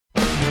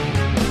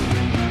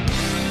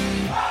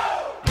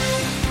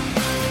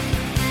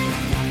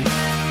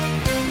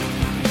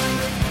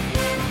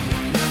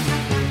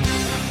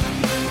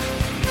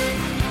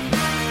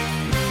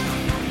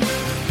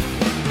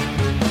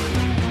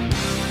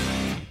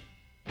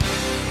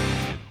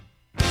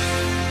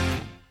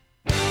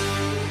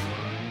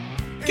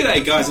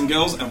G'day guys and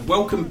girls, and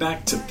welcome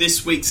back to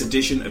this week's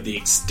edition of the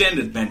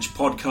Extended Bench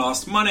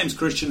Podcast. My name's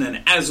Christian,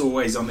 and as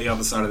always on the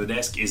other side of the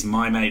desk is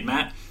my mate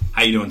Matt.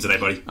 How you doing today,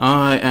 buddy?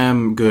 I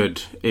am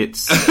good.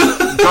 It's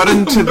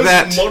gotten to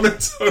that...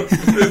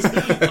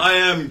 monotone. I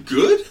am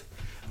good?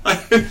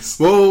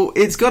 Well,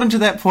 it's gotten to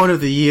that point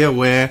of the year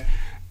where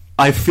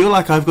I feel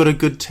like I've got a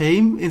good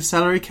team in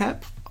salary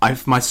cap.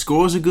 My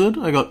scores are good.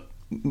 I got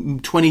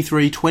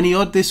 23-20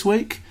 odd this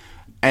week.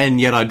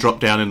 And yet I dropped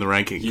down in the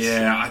rankings.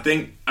 Yeah, I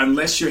think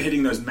unless you're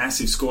hitting those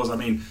massive scores, I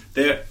mean,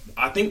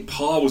 I think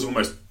par was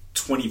almost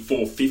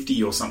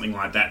 24.50 or something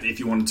like that if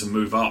you wanted to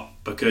move up,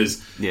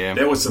 because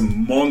there were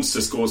some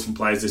monster scores from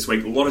players this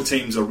week. A lot of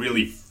teams are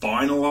really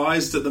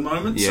finalised at the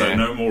moment, so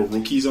no more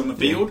rookies on the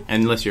field. Yeah.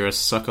 Unless you're a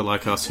sucker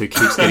like us who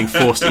keeps getting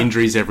forced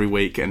injuries every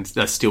week and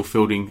I'm still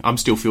fielding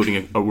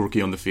a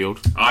rookie on the field.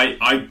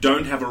 I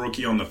don't have a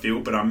rookie on the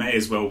field, but I may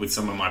as well with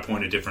some of my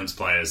point of difference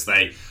players.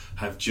 They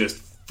have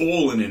just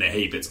fallen in a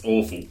heap. It's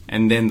awful.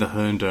 And then the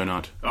Hearn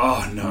donut.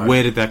 Oh, no.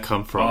 Where did that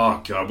come from?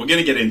 Oh, God. We're going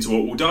to get into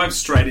it. We'll dive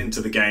straight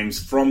into the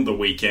games from the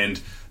weekend.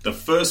 The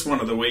first one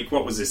of the week,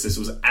 what was this? This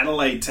was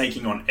Adelaide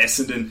taking on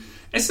Essendon.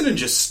 Essendon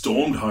just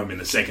stormed home in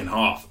the second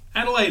half.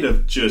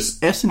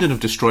 Essendon have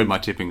destroyed my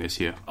tipping this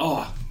year.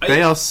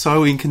 They are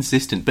so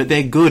inconsistent, but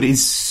their good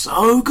is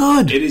so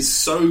good. It is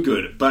so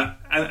good, but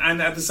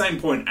and at the same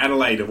point,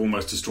 Adelaide have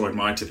almost destroyed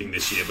my tipping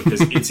this year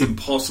because it's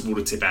impossible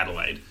to tip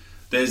Adelaide.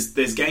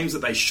 There's games that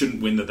they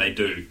shouldn't win that they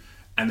do,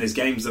 and there's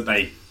games that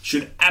they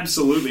should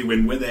absolutely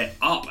win where they're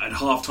up at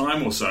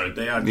half-time or so.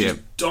 They are just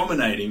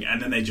dominating,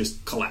 and then they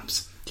just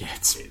collapse. Yeah,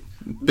 it's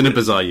been a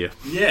bizarre year.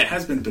 Yeah, it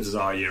has been a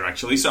bizarre year,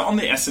 actually. So on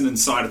the Essendon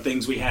side of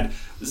things, we had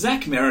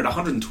Zach Merritt,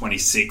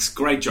 126.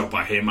 Great job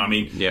by him. I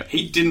mean,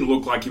 he didn't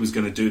look like he was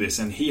going to do this,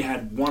 and he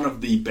had one of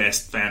the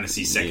best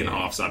fantasy second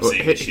halves I've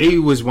seen this year. He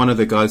was one of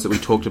the guys that we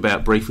talked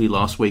about briefly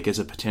last week as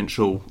a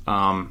potential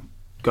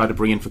guy to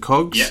bring in for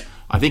Cogs. Yeah.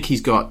 I think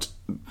he's got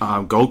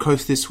Gold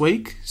Coast this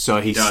week,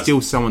 so he's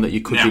still someone that you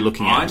could be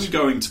looking at. I'm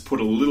going to put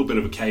a little bit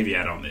of a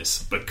caveat on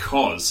this,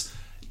 because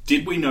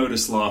did we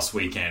notice last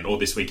weekend, or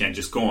this weekend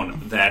just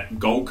gone, that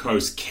Gold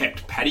Coast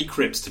kept Paddy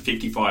Cripps to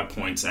 55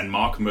 points and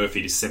Mark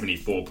Murphy to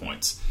 74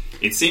 points?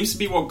 It seems to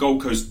be what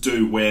Gold Coast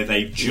do, where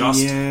they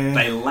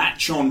they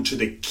latch on to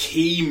the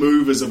key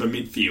movers of a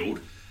midfield.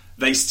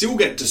 They still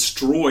get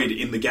destroyed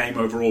in the game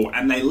overall,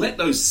 and they let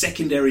those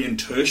secondary and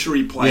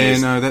tertiary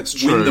players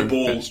win the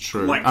ball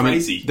like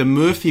crazy. Mean, the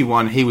Murphy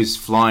one, he was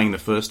flying the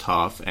first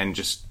half and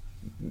just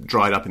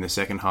dried up in the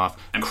second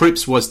half. And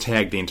Cripps was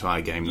tagged the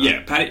entire game, though.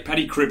 Yeah,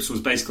 Paddy Cripps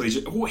was basically...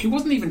 he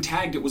wasn't even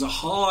tagged. It was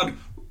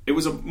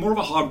more of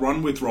a hard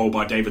run withdrawal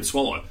by David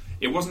Swallow.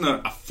 It wasn't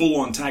a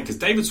full-on tag, because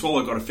David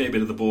Swallow got a fair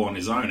bit of the ball on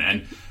his own.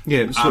 And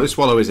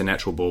Swallow is a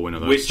natural ball winner,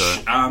 though.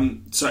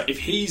 So if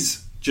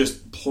he's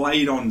just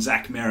played on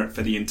Zach Merritt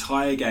for the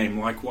entire game,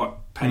 like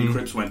what Paddy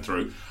Cripps went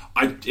through,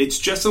 it's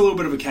just a little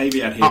bit of a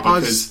caveat here,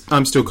 because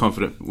I'm still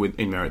confident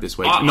in Merritt this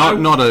week. Not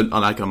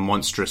a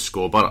monstrous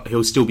score, but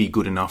he'll still be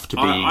good enough to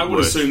be. I would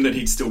assume that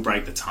he'd still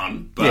break the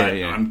ton, but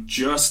I'm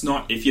just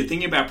not. If you're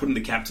thinking about putting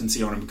the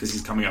captaincy on him because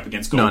he's coming up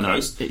against Gold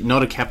Coast,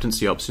 not a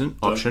captaincy option,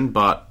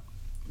 but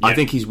I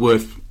think he's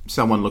worth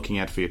someone looking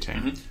at for your team.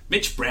 Mm-hmm.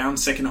 Mitch Brown,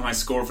 second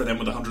highest scorer for them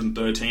with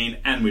 113,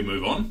 and we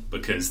move on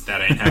because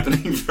that ain't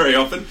happening very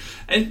often.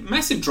 And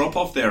massive drop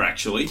off there,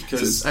 actually.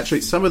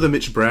 Actually, some of the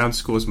Mitch Brown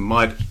scores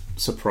might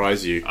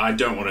surprise you. I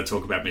don't want to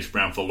talk about Mitch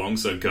Brown for long,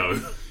 so go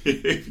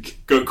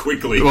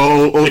quickly.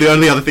 Well, the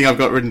only other thing I've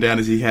got written down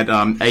is he had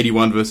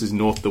 81 versus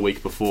North the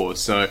week before.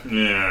 So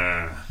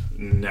no,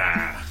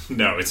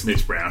 it's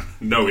Mitch Brown.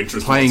 No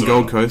interest. Playing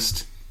Gold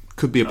Coast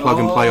could be a plug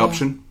and play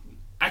option.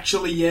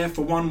 Actually,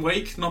 for 1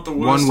 week, not the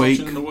worst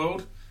option in the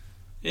world.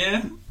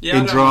 Yeah,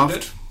 in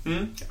draft.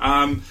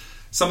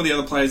 Some of the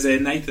other players there,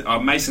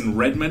 Mason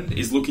Redman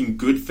is looking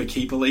good for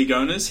keeper league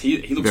owners. He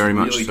looks very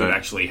really good,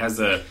 actually. Has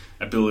the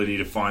ability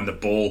to find the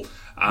ball.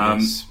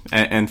 Yes.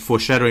 And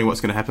foreshadowing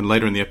what's going to happen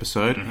later in the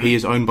episode, he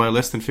is owned by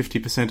less than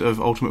 50% of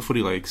Ultimate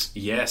Footy leagues.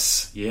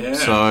 Yes, yeah.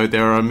 So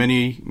there are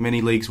many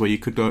leagues where you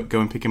could go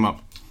and pick him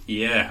up.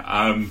 Yeah,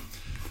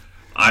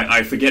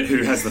 I forget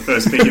who has the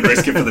first pick in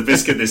Brisket for the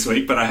Biscuit this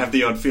week, but I have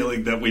the odd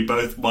feeling that we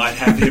both might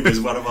have him as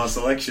one of our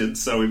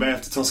selections, so we may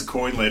have to toss a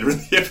coin later in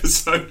the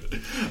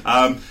episode.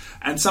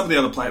 And some of the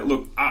other players,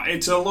 look,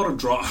 it's a lot of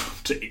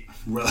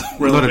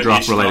draft-related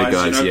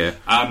guys.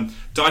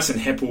 Dyson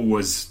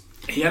Heppel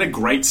he had a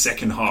great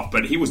second half,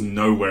 but he was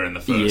nowhere in the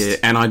first. Yeah,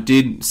 and I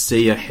did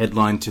see a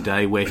headline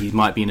today where he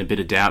might be in a bit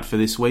of doubt for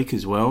this week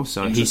as well.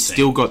 So he's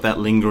still got that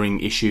lingering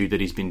issue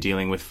that he's been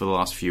dealing with for the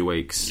last few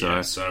weeks.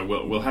 So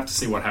we'll have to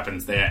see what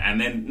happens there. And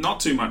then not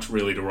too much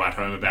really to write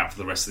home about for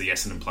the rest of the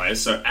Essendon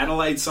players. So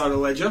Adelaide side of the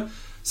ledger,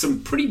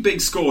 some pretty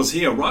big scores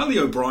here. Riley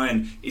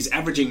O'Brien is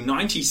averaging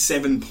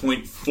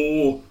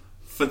 97.4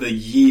 for the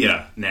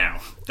year now.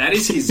 That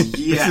is his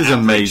year This is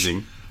average.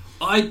 Amazing.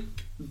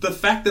 the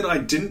fact that I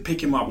didn't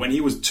pick him up when he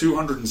was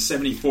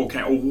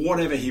 274k or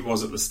whatever he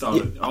was at the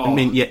start. I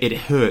mean, yeah, it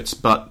hurts,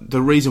 but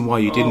the reason why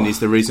you didn't is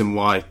the reason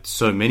why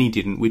so many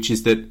didn't, which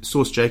is that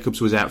Sauce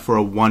Jacobs was out for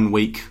a 1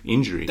 week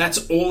injury.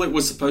 That's all it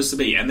was supposed to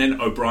be. And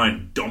then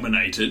O'Brien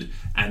dominated,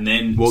 and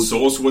then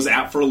Sauce was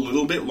out for a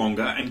little bit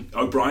longer, and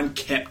O'Brien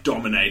kept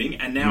dominating,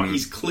 and now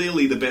he's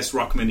clearly the best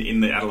ruckman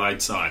in the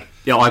Adelaide side.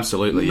 Yeah,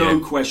 absolutely. No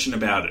question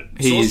about it.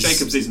 Sauce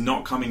Jacobs is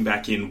not coming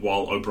back in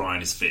while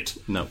O'Brien is fit.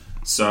 No.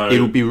 So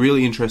it'll be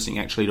really interesting,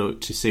 actually,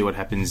 to see what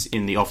happens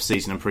in the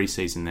off-season and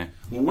pre-season there.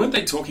 Well, weren't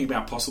they talking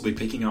about possibly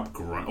picking up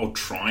or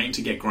trying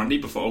to get Grundy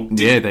before?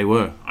 Yeah, they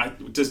were.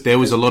 There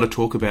was a lot of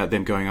talk about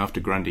them going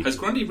after Grundy. Has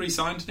Grundy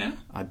re-signed now?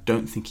 I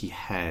don't think he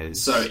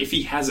has. So if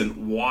he hasn't,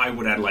 why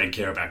would Adelaide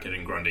care about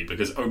getting Grundy?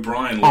 Because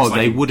O'Brien looks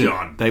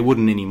done. They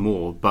wouldn't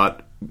anymore,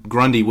 but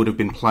Grundy would have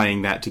been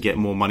playing that to get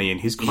more money in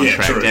his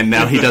contract, and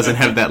now he doesn't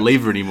have that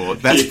lever anymore.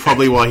 That's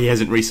probably why he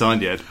hasn't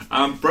re-signed yet.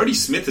 Brodie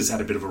Smith has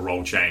had a bit of a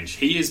role change.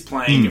 He is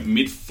playing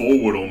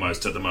mid-forward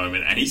almost at the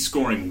moment, and he's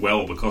scoring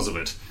well because of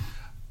it.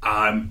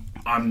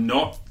 I'm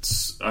not...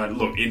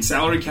 look, in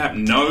salary cap,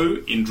 no.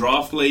 In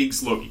draft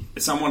leagues, look,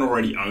 someone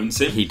already owns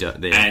him. He does,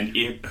 yeah. And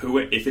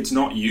if it's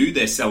not you,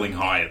 they're selling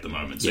high at the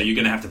moment. So you're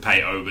going to have to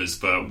pay overs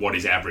for what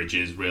his average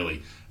is,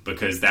 really,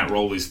 because that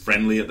role is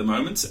friendly at the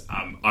moment.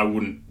 I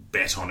wouldn't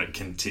bet on it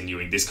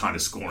continuing this kind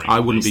of scoring. I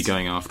wouldn't be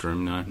going after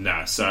him, no.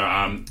 No, so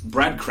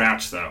Brad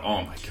Crouch, though,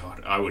 oh my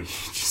God, I would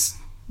just...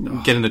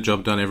 Getting the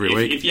job done every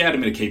week. If you had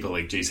him in a keeper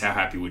league, geez, how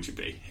happy would you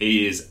be?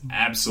 He is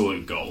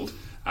absolute gold.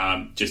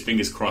 Just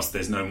fingers crossed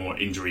there's no more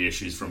injury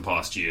issues from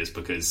past years,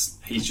 because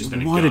he's just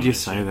been a Why did you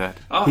say that?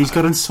 Oh, he's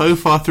gotten so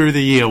far through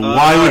the year.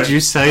 Why would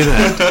you say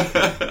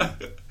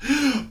that?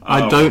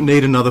 I don't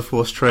need another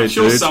forced trade, I'm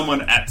sure dude.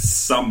 someone at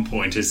some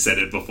point has said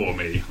it before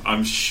me.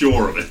 I'm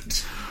sure of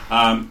it.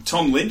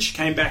 Tom Lynch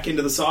came back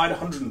into the side,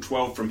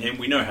 112 from him.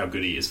 We know how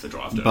good he is for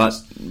draft owners.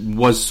 But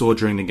was sore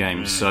during the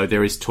game, so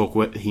there is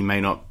talk he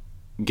may not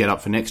get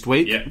up for next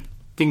week. Yeah.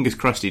 Fingers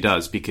crossed he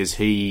does, because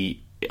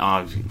he...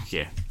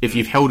 if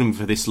you've held him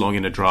for this long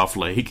in a draft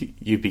league,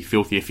 you'd be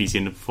filthy if he's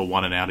in for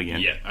one and out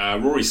again. Yeah,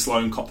 Rory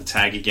Sloane copped the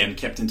tag again,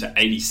 kept him to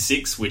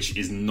 86, which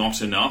is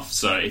not enough.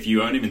 So if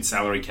you own him in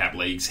salary cap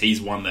leagues,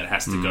 he's one that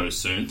has to go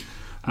soon.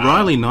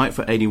 Riley Knight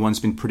for 81's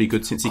been pretty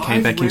good since he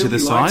came back into the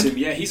side. Him.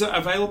 Yeah, he's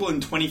available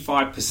in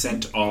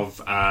 25%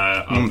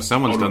 of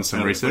someone's done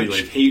some research.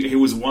 He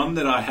was one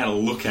that I had a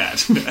look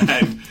at,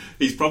 and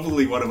he's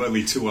probably one of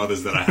only two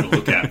others that I had a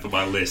look at for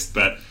my list.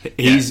 But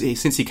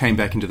since he came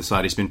back into the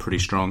side, he's been pretty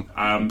strong.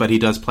 But he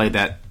does play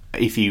that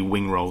iffy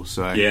wing role.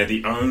 So yeah,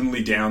 the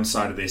only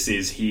downside of this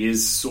is he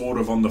is sort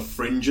of on the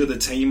fringe of the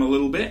team a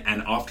little bit,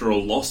 and after a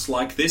loss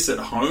like this at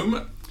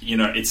home, you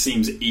know, it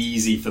seems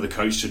easy for the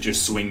coach to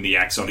just swing the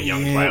axe on a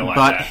young player like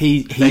that. But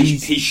he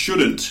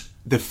shouldn't.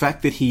 The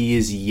fact that he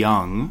is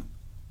young,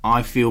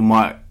 I feel,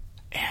 might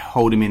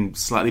hold him in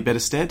slightly better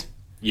stead.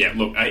 Yeah,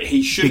 look,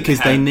 he should,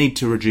 because they need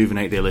to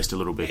rejuvenate their list a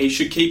little bit. He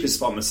should keep his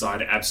spot on the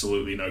side,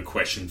 absolutely no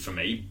question for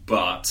me.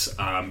 But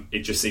it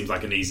just seems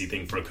like an easy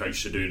thing for a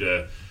coach to do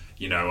to,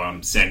 you know,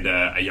 send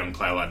a young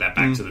player like that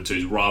back to the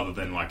twos rather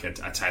than like a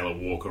Taylor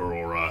Walker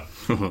or a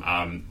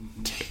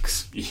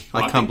Tex.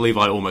 I can't believe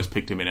I almost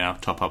picked him in our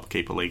top-up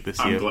keeper league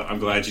this year. I'm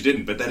glad you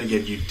didn't. But then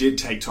again, you did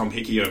take Tom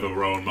Hickey over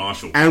Rowan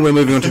Marshall. And we're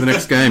moving on to the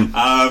next game.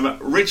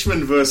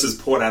 Richmond versus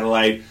Port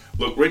Adelaide.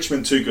 Look,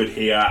 Richmond too good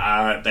here.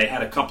 They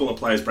had a couple of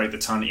players break the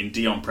ton in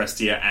Dion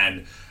Prestia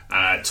and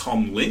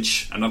Tom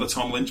Lynch. Another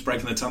Tom Lynch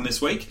breaking the ton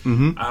this week.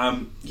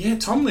 Mm-hmm.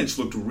 Tom Lynch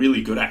looked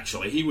really good,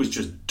 actually. He was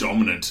just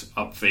dominant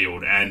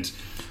upfield.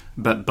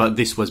 But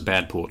this was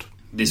bad Port.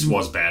 This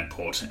was bad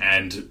Port,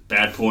 and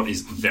bad Port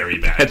is very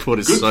bad. Bad Port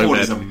is good so Port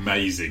bad. Is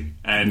amazing,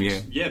 and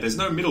there's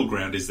no middle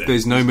ground, is there?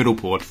 There's no middle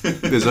Port.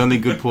 There's only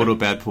good Port or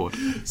bad Port.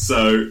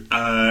 So,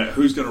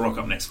 who's going to rock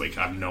up next week?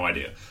 I have no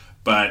idea.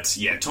 But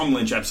yeah, Tom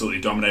Lynch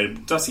absolutely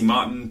dominated. Dusty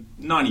Martin,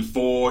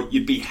 94.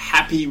 You'd be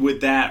happy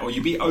with that, or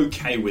you'd be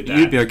okay with that.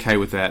 You'd be okay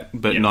with that,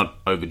 but not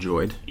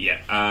overjoyed.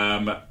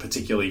 Yeah,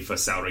 particularly for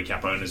salary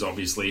cap owners,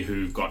 obviously,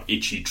 who've got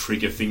itchy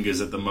trigger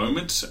fingers at the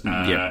moment.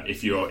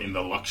 If you're in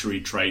the luxury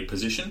trade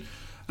position.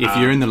 If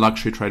you're in the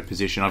luxury trade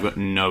position, I've got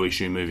no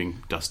issue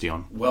moving Dusty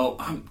on. Well,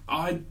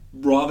 I'd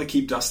rather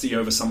keep Dusty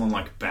over someone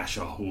like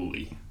Basher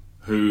Hooley,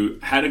 who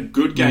had a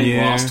good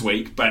game last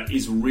week, but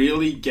is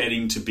really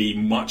getting to be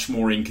much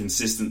more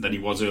inconsistent than he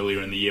was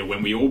earlier in the year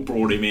when we all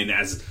brought him in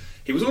as...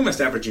 He was almost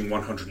averaging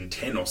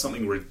 110 or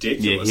something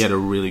ridiculous. Yeah, he had a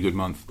really good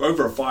month.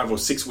 Over a 5 or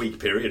 6 week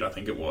period, I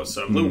think it was,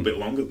 so a little bit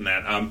longer than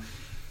that.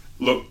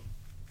 Look...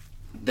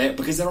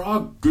 because there are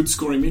good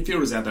scoring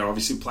midfielders out there,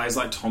 obviously players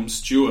like Tom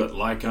Stewart,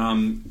 like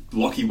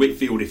Lockie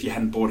Whitfield, if you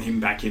hadn't brought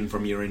him back in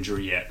from your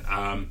injury yet.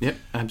 Yep,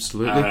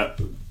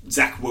 absolutely.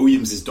 Zach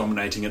Williams is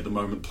dominating at the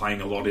moment,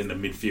 playing a lot in the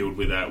midfield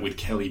with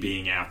Kelly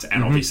being out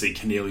and obviously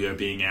Canelio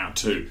being out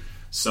too.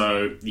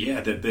 So,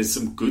 there's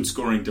some good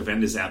scoring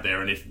defenders out there,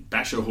 and if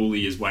Basher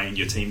Hooley is weighing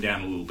your team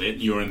down a little bit,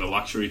 you're in the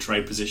luxury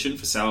trade position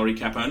for salary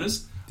cap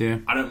owners,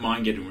 I don't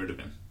mind getting rid of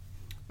him.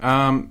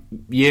 Yeah,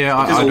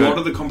 Because I a don't. lot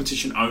of the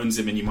competition owns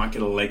him and you might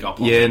get a leg up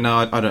on Yeah, him.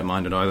 no, I don't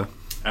mind it either.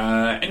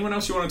 Anyone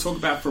else you want to talk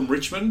about from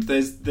Richmond?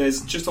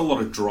 There's just a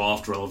lot of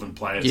draft relevant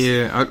players.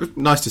 Yeah,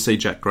 nice to see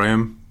Jack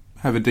Graham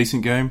have a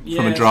decent game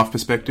from a draft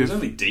perspective. It's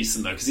only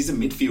decent though because he's a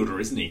midfielder,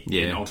 isn't he?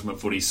 Yeah. In Ultimate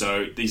Footy,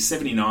 so these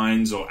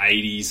 79s or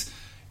 80s.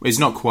 It's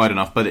not quite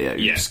enough, but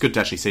it's good to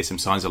actually see some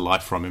signs of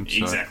life from him.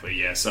 So Exactly.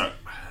 Yeah. So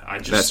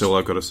that's all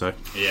I've got to say.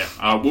 Yeah.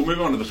 We'll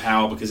move on to the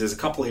power because there's a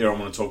couple here I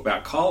want to talk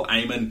about. Kyle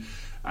Amon.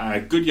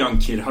 Good young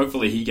kid.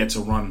 Hopefully he gets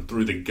a run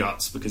through the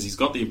guts because he's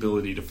got the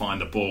ability to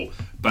find the ball.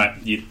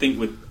 But you'd think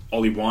with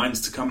Ollie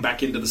Wines to come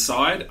back into the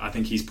side, I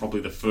think he's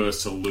probably the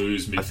first to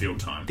lose midfield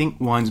time. I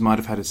think Wines might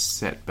have had a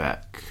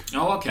setback.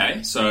 Oh,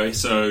 okay.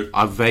 So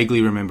I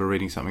vaguely remember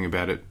reading something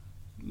about it.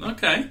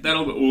 Okay,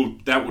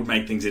 that would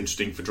make things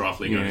interesting for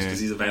draft league owners because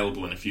he's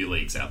available in a few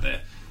leagues out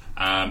there.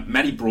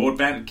 Matty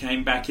Broadbent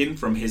came back in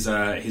from his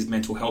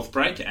mental health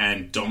break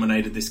and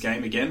dominated this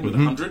game again with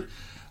 100.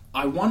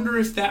 I wonder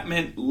if that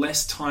meant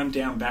less time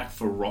down back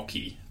for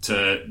Rocky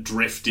to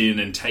drift in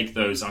and take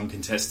those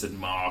uncontested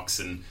marks.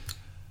 And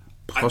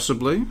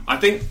possibly. I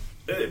think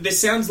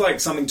this sounds like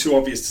something too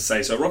obvious to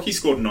say. So Rocky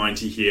scored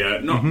 90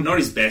 here. Not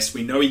his best.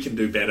 We know he can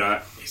do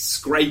better. He's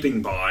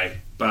scraping by.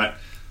 But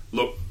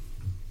look,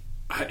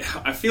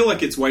 I feel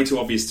like it's way too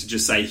obvious to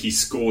just say he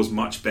scores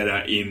much better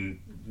in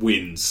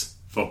wins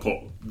for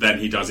Paul than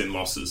he does in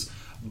losses.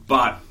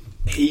 But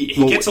he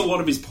gets a lot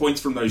of his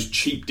points from those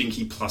cheap,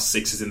 dinky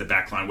 +6s in the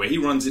backline where he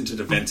runs into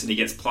defence and he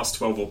gets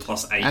 +12 or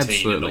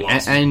 +18 in the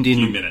last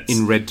few minutes.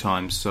 In red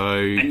time.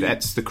 So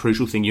that's the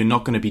crucial thing. You're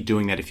not going to be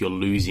doing that if you're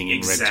losing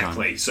in red time.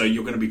 Exactly. So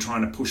you're going to be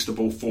trying to push the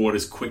ball forward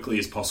as quickly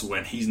as possible,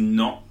 and he's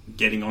not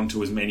getting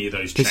onto as many of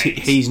those chains.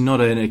 He's not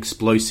an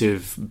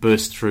explosive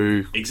burst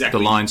through the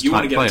lines you type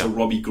want to get player. to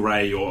Robbie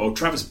Gray or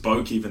Travis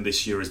Boak even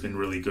this year has been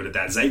really good at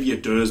that. Xavier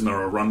Dersma,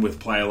 a run-with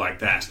player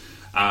like that.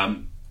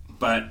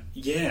 But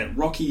yeah,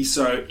 Rocky,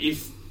 so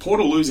if Port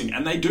are losing,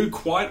 and they do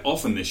quite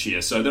often this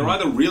year, so they're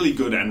either really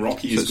good and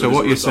Rocky is good. So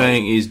what you're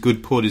saying is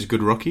good Port is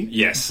good Rocky?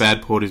 Yes.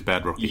 Bad Port is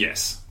bad Rocky?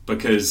 Yes,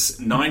 because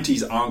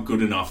 90s aren't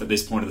good enough at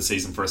this point of the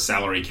season for a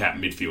salary cap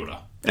midfielder.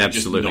 They're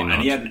Absolutely not.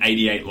 And he had an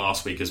 88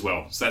 last week as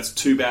well, so that's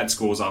 2 bad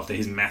scores after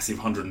his massive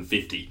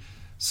 150.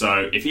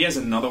 So if he has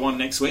another one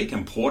next week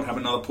and Port have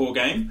another poor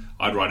game,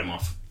 I'd write him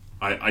off.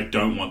 I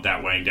don't want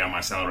that weighing down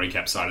my salary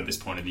cap side at this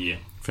point of the year.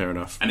 Fair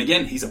enough. And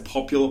again, he's a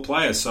popular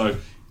player, so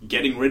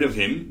getting rid of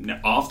him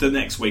after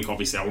next week,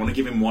 obviously, I want to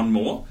give him one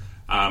more.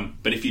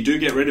 But if you do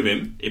get rid of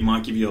him, it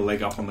might give you a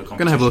leg up on the competition. I'm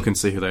going to have a look and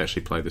see who they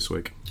actually play this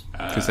week.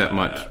 Because that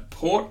might...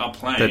 Port are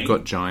playing... They've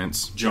got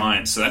Giants.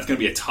 So that's going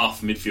to be a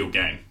tough midfield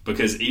game.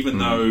 Because even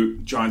though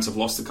Giants have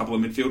lost a couple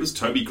of midfielders,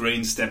 Toby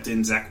Green stepped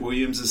in, Zach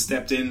Williams has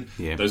stepped in.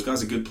 Yeah. Those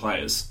guys are good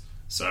players.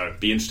 So it'd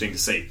be interesting to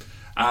see.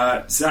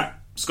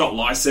 Scott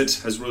Lycett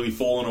has really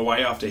fallen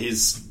away after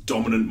his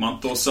dominant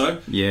month or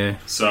so. Yeah.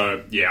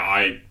 So, yeah,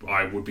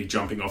 I would be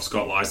jumping off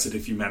Scott Lycett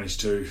if you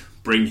managed to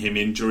bring him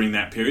in during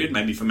that period,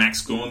 maybe for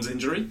Max Gawn's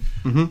injury.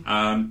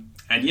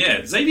 And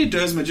yeah, Xavier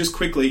Dersma, just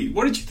quickly,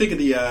 what did you think of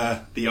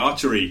the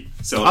archery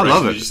celebration? I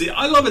love it. Did you see it?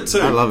 I love it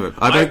too. I love it.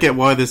 I don't get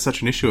why there's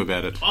such an issue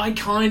about it. I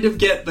kind of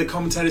get the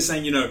commentators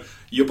saying,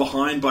 you're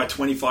behind by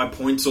 25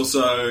 points or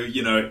so.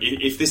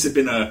 If this had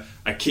been a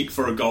kick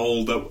for a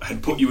goal that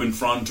had put you in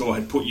front or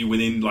had put you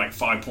within like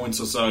 5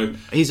 points or so.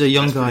 He's a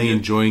young guy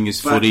enjoying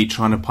his footy,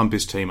 trying to pump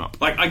his team up.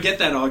 Like, I get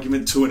that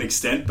argument to an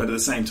extent, but at the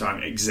same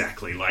time,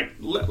 exactly. Like,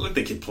 let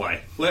the kid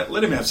play.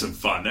 Let him have some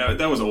fun.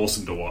 That was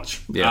awesome to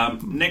watch. Yeah.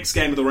 Next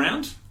game of the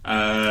round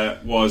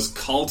was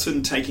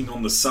Carlton taking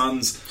on the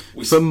Suns.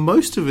 For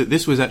most of it,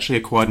 this was actually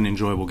quite an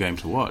enjoyable game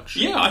to watch.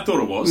 Yeah, I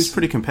thought it was. It was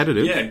pretty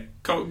competitive. Yeah,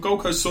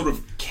 Gold Coast sort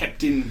of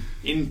kept in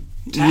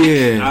tack.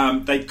 Yeah.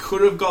 They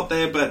could have got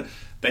there, but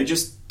they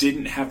just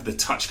didn't have the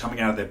touch coming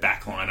out of their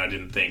back line, I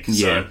didn't think.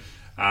 Yeah.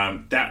 So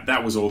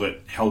that was all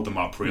that held them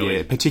up, really.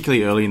 Yeah,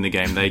 particularly early in the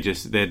game,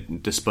 their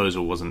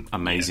disposal wasn't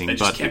amazing. They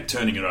just kept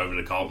turning it over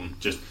to Carlton.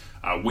 Just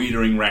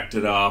Wiedering racked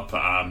it up.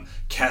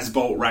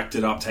 Casbolt racked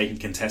it up, taking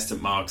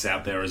contestant marks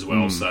out there as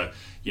well. So,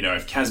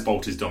 if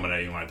Casbolt is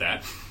dominating like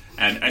that...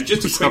 And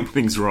just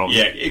something's wrong.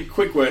 Yeah, a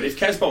quick word. If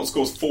Casbolt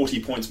scores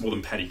 40 points more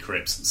than Paddy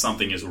Cripps,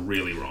 something is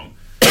really wrong.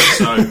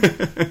 So,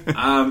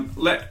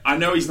 I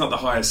know he's not the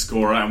highest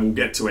scorer, and we'll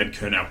get to Ed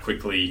Curnow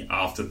quickly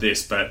after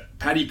this, but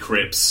Paddy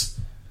Cripps,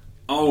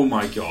 oh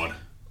my God,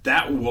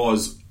 that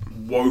was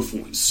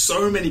woeful.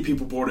 So many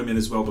people brought him in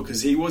as well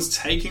because he was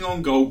taking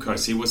on Gold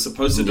Coast. He was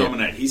supposed to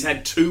dominate. He's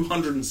had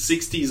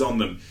 260s on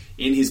them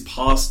in his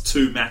past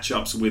 2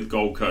 matchups with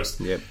Gold Coast.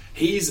 Yep.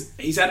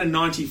 He's had a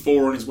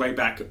 94 on his way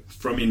back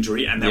from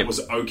injury, and that was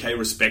okay,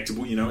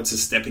 respectable. It's a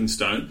stepping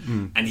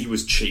stone, and he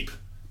was cheap.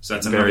 So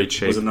that's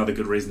was another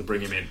good reason to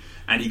bring him in.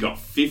 And he got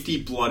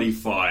 50 bloody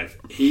 5.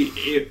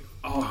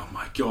 Oh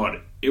my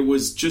God, it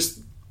was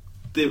just.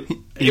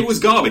 It was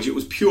garbage. It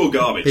was pure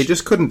garbage. He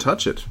just couldn't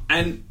touch it.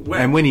 And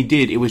when he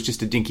did, it was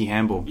just a dinky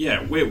handball.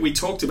 Yeah, we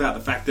talked about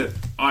the fact that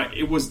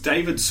it was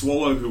David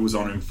Swallow who was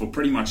on him for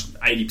pretty much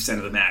 80%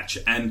 of the match,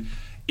 and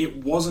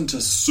it wasn't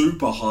a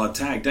super hard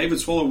tag. David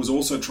Swallow was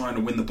also trying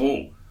to win the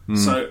ball.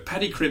 So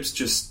Paddy Cripps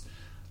just...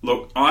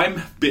 Look, I'm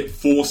a bit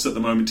forced at the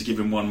moment to give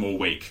him one more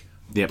week.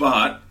 Yep.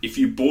 But if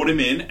you bought him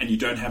in and you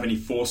don't have any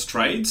forced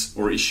trades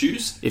or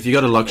issues... If you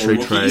got a luxury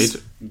rookies,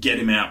 trade... get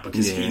him out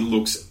because he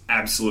looks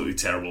absolutely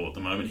terrible at the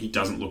moment. He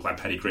doesn't look like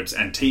Paddy Cripps.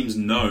 And teams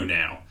know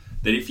now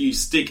that if you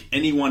stick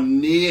anyone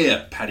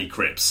near Paddy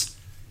Cripps...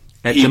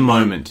 At the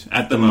moment,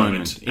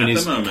 in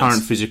his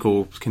current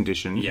physical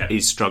condition,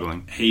 he's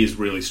struggling. He is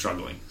really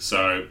struggling.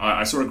 So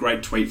I saw a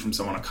great tweet from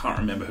someone, I can't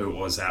remember who it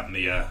was out in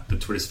the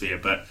Twitter sphere,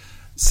 but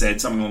said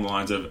something along the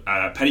lines of,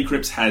 Paddy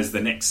Cripps has the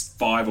next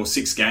 5 or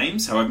 6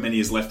 games, however many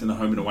is left in the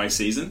home and away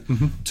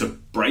season, to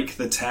break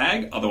the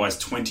tag. Otherwise,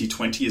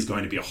 2020 is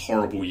going to be a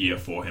horrible year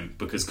for him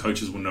because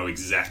coaches will know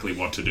exactly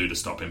what to do to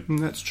stop him.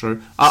 That's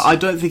true. I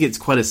don't think it's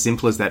quite as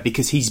simple as that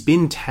because he's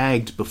been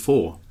tagged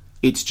before.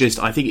 I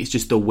think it's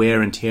just the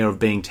wear and tear of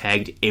being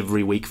tagged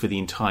every week for the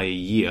entire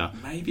year.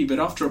 Maybe, but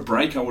after a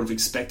break, I would have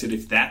expected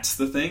if that's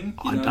the thing.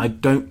 I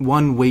don't.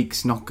 1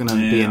 week's not going to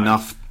be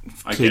enough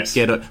to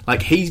get it.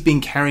 Like, he's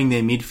been carrying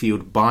their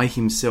midfield by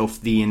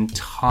himself the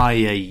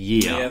entire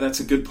year. Yeah, that's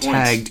a good point.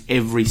 Tagged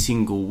every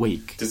single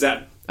week. Does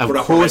that put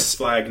up a red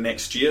flag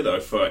next year, though,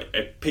 for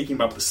picking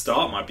him up at the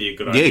start might be a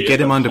good idea. Yeah,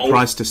 get him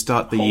underpriced to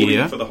start the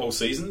year. For the whole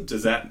season?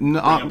 Does that bring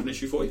up an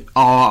issue for you?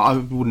 I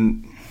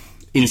wouldn't...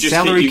 In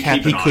salary cap,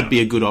 he could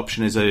be a good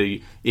option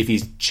if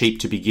he's cheap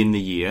to begin the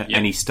year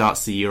and he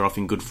starts the year off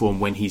in good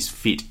form when he's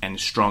fit and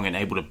strong and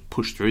able to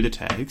push through the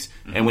tags.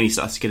 And when he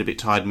starts to get a bit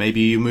tired, maybe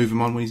you move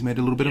him on when he's made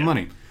a little bit of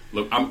money.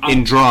 Look,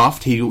 in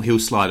draft, he'll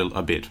slide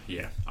a bit.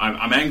 Yeah,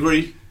 I'm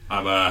angry.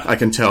 I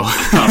can tell.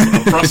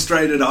 I'm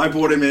frustrated. I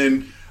bought him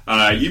in.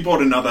 You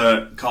bought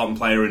another Carlton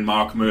player in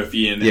Mark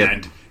Murphy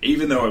and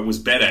even though it was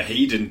better,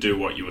 he didn't do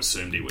what you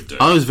assumed he would do.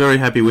 I was very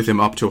happy with him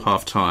up till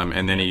half-time,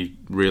 and then he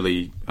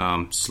really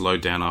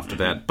slowed down after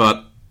that.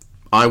 But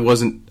I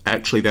wasn't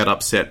actually that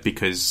upset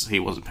because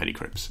he wasn't Paddy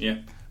Cripps. Yeah,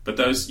 but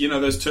those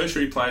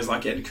tertiary players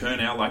like Ed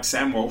Curnow, like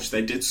Sam Walsh,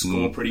 they did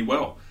score pretty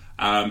well.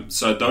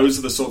 So those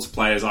are the sorts of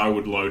players I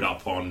would load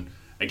up on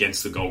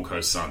against the Gold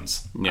Coast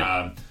Suns.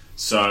 Yeah.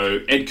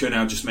 So Ed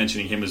Curnow, just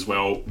mentioning him as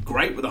well,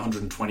 great with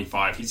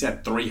 125. He's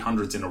had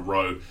 300s in a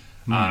row.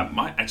 It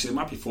might be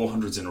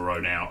 400s in a row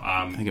now.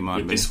 I think it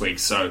might be this week.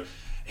 So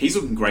he's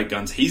looking great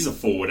guns. He's a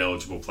forward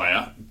eligible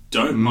player.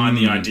 Don't mind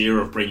the idea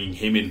of bringing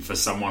him in for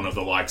someone of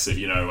the likes of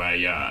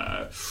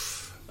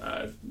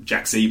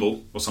Jack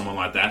Siebel or someone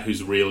like that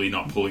who's really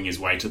not pulling his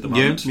weight at the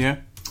moment.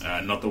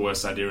 Not the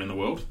worst idea in the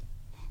world.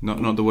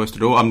 Not the worst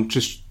at all. I'm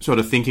just sort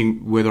of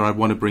thinking whether I'd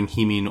want to bring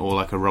him in or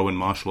like a Rowan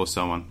Marshall or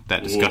someone.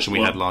 That discussion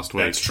we had last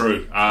week. That's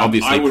true.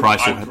 Obviously,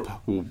 Price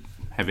will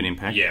have an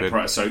impact. Yeah,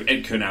 but... so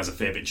Ed Curnow's a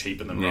fair bit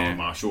cheaper than Rowan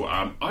Marshall.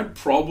 I'd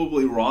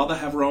probably rather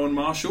have Rowan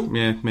Marshall.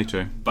 Yeah, me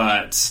too.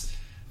 But,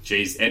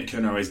 geez, Ed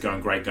Curnow is going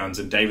great guns,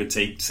 and David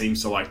Teague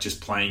seems to like just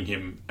playing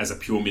him as a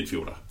pure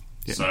midfielder.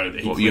 Yeah. So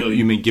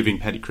you mean giving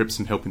Paddy Cripps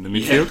some help in the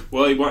midfield?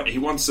 Yeah, well, he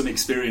wants some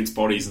experienced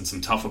bodies and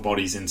some tougher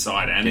bodies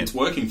inside, and it's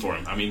working for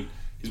him. I mean,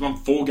 he's won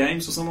 4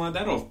 games or something like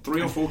that, or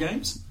 3 or 4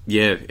 games.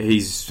 Yeah,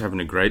 he's having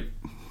a great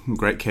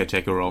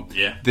caretaker role.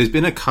 Yeah. There's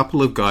been a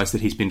couple of guys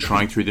that he's been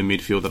trying through the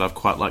midfield that I've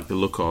quite liked the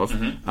look of.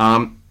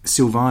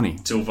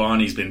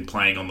 Silvani's been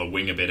playing on the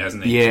wing a bit,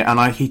 hasn't he? Yeah,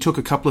 and he took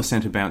a couple of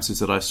centre bounces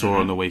that I saw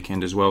on the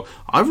weekend as well.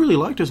 I've really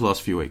liked his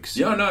last few weeks.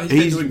 Yeah, no, he's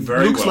been doing very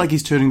well. Looks like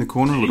he's turning the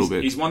corner a little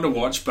bit. He's one to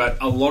watch, but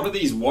a lot of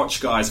these watch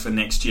guys for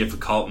next year for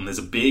Carlton, there's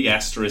a big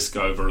asterisk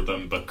over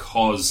them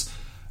because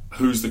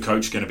who's the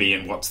coach going to be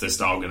and what's their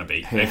style going to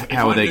be?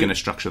 How are they going to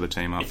structure the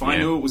team up? If I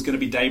knew it was going to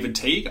be David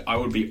Teague, I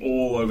would be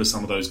all over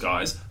some of those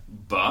guys.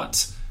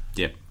 But,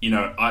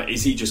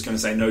 is he just going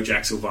to say, no,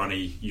 Jack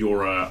Silvani,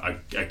 you're a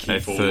key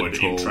forward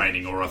in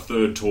training, or a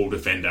third tall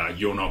defender,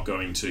 you're not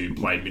going to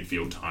play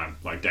midfield time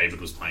like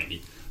David was playing.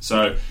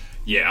 So,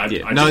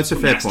 it's a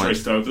fair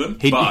point. Over them,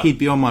 he'd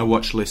be on my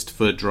watch list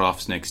for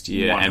drafts next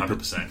year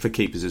 100%. And for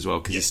keepers as well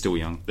because he's still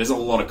young. There's a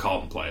lot of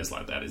Carlton players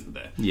like that, isn't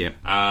there? Yeah.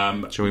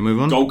 Shall we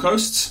move on? Gold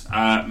Coast,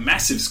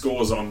 massive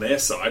scores on their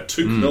side.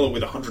 Tuke Miller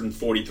with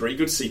 143.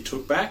 Good to see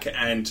Tuke back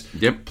and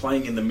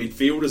playing in the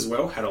midfield as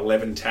well. Had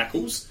 11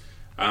 tackles.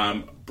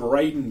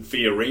 Braden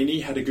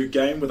Fiorini had a good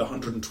game with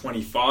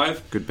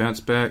 125. Good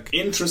bounce back.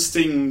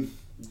 Interesting,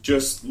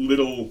 just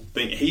little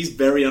thing. He's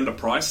very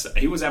underpriced.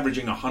 He was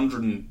averaging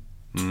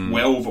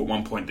 112 at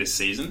one point this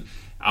season.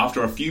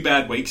 After a few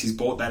bad weeks, he's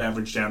brought that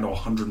average down to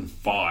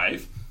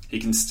 105. He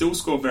can still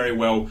score very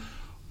well.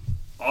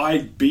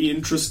 I'd be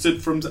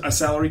interested from a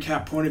salary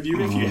cap point of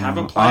view if you have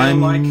a player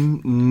like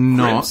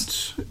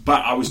Cripps.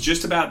 But I was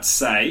just about to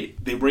say,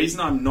 the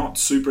reason I'm not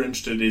super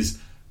interested is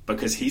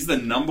because he's the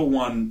number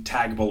one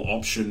taggable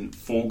option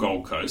for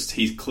Gold Coast.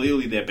 He's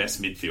clearly their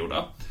best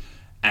midfielder.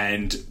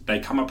 And they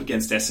come up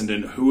against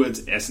Essendon. Who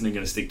is Essendon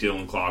going to stick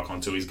Dylan Clark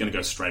onto? He's going to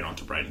go straight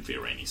onto Braden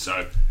Fiorini.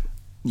 So,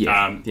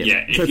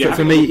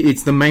 For me,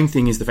 it's the main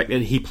thing is the fact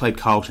that he played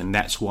Carlton.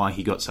 That's why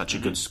he got such a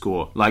good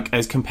score. Like,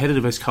 as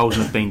competitive as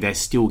Carlton have been, they're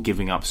still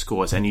giving up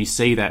scores. And you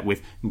see that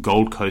with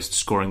Gold Coast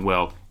scoring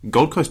well.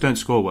 Gold Coast don't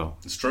score well.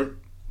 It's true.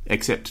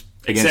 Except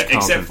against Carlton.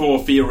 Except for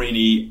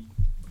Fiorini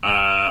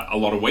a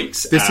lot of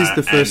weeks. This is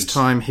the first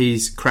time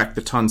he's cracked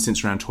the ton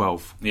since round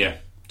 12. Yeah.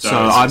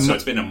 So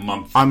it's been a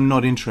month. I'm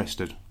not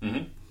interested.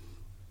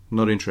 Mm-hmm.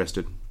 Not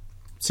interested.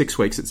 6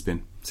 weeks it's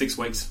been. 6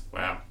 weeks?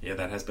 Wow. Yeah,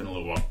 that has been a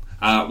little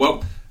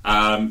while.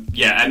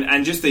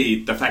 And just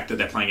the fact that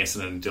they're playing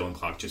Essendon and Dylan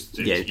Clark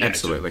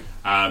absolutely.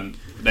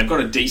 They've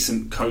got a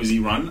decent, cosy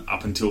run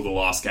up until the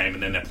last game,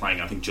 and then they're playing,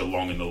 I think,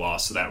 Geelong in the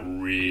last, so that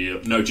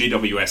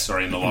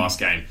GWS, in the last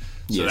game.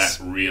 So that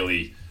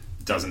really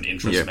doesn't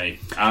interest me.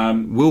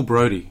 Will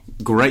Brodie,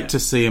 great to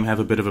see him have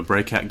a bit of a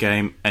breakout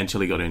game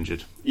until he got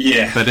injured.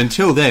 Yeah. But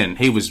until then,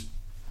 he was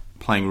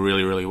playing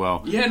really, really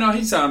well. Yeah, no,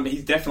 he's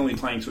definitely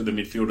playing through the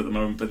midfield at the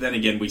moment, but then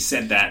again, we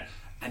said that,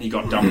 and he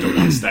got dumped at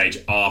one stage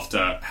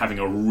after having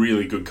a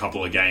really good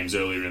couple of games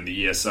earlier in the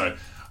year, so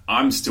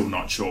I'm still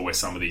not sure where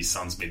some of these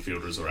Suns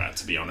midfielders are at,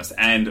 to be honest.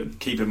 And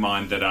keep in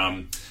mind that,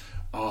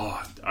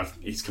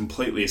 he's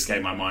completely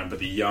escaped my mind, but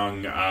the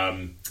young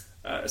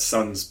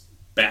Suns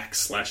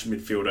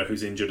back/midfielder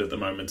who's injured at the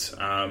moment,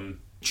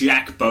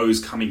 Jack Bowes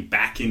coming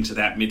back into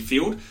that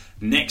midfield.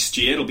 Next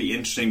year, it'll be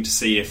interesting to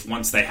see if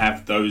once they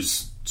have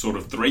those sort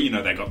of three,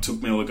 they've got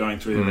Touk Miller going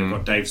through there, they've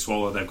got Dave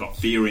Swallow, they've got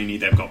Fiorini,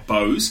 they've got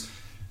Bowes.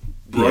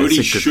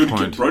 Brodie should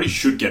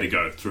get a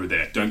go through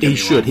there. Don't get me wrong. He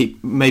should. He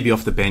maybe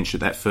off the bench at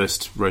that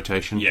first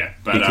rotation. Yeah,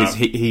 but because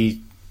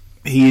he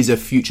is a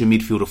future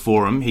midfielder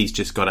for him. He's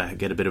just got to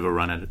get a bit of a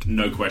run at it.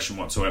 No question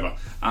whatsoever.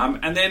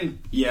 And then,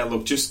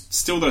 just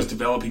still those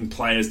developing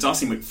players.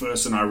 Darcy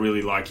McPherson, I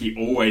really like. He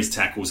always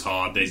tackles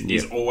hard.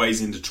 He's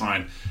always into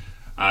trying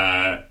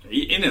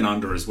in and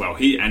under as well.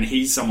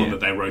 He's someone that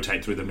they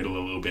rotate through the middle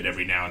a little bit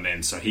every now and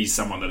then. So he's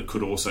someone that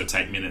could also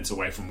take minutes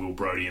away from Will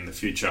Brodie in the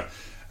future.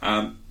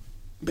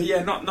 But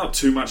not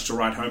too much to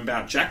write home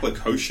about. Jack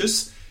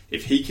Lukosius,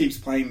 if he keeps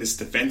playing this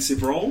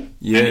defensive role,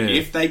 and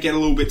if they get a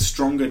little bit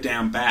stronger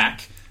down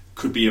back,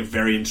 could be a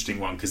very interesting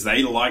one, because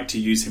they like to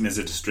use him as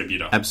a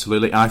distributor.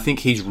 Absolutely. I think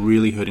he's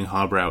really hurting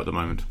Harbrow at the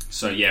moment.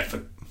 So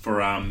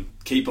for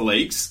keeper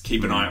leagues,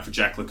 keep an eye out for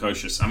Jack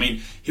Lukosius. I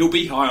mean, he'll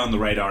be high on the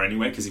radar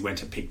anyway because he went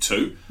to pick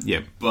 2.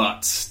 Yeah.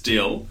 But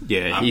still...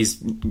 Yeah,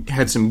 he's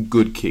had some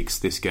good kicks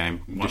this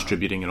game,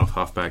 distributing it off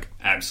halfback.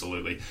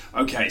 Absolutely.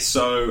 Okay,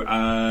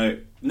 so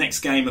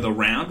next game of the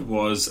round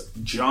was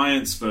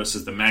Giants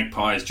versus the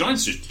Magpies.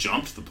 Giants just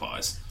jumped the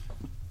Pies.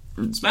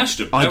 Smashed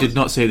them. I did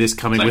not see this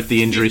coming with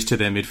the injuries to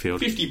their midfield.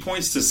 50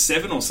 points to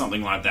 7 or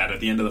something like that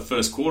at the end of the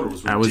first quarter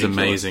was ridiculous. That was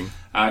amazing.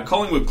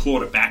 Collingwood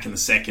clawed it back in the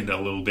second a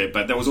little bit,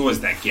 but there was always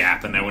that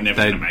gap, and they were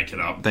never going to make it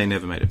up. They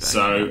never made it back.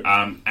 So,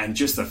 and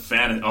just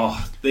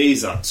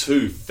these are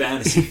two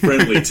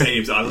fantasy-friendly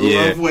teams. I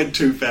love when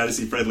two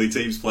fantasy-friendly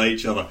teams play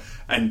each other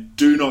and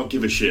do not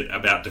give a shit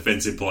about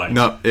defensive play.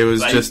 No, it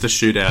was just a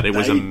shootout. It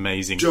was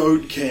amazing.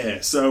 Don't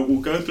care. So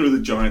we'll go through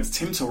the Giants.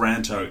 Tim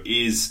Taranto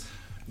is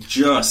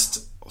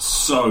just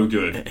so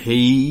good.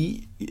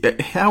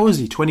 How is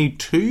he?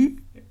 22?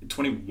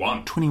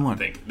 21. 21. I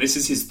think. This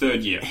is his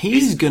third year.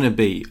 He's going to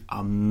be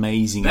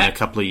amazing in a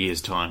couple of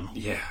years' time.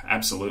 Yeah,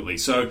 absolutely.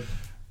 So,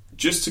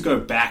 just to go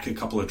back a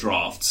couple of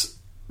drafts,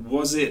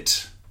 was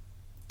it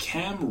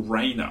Cam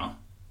Rayner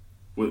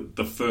with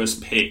the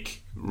first pick?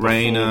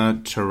 Rayner,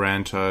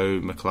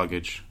 Taranto,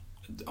 McCluggage.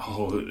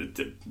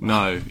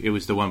 No, it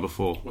was the one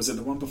before. Was it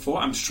the one before?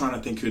 I'm just trying to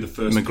think who the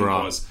first pick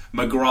was.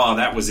 McGrath,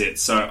 that was it.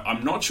 So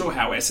I'm not sure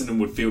how Essendon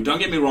would feel. Don't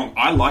get me wrong,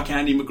 I like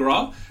Andy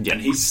McGrath,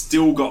 and he's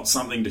still got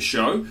something to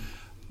show.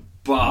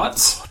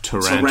 But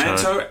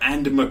Taranto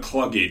and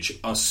McCluggage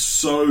are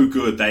so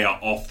good, they are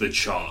off the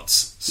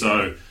charts.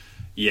 So,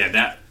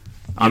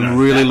 I'm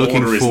really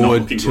looking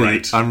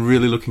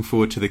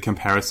forward to the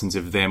comparisons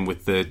of them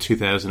with the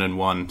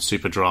 2001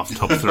 Super Draft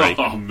top 3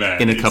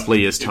 in a couple of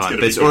years'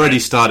 time. It's already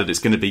started. It's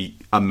going to be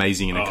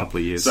amazing in a couple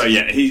of years. So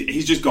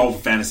he's just goal for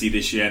fantasy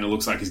this year, and it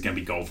looks like he's going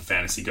to be goal for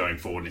fantasy going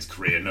forward in his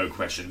career, no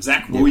question.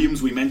 Zach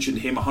Williams, we mentioned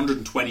him,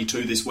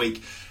 122 this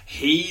week.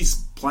 He's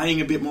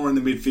playing a bit more in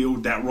the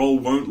midfield. That role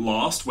won't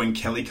last when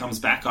Kelly comes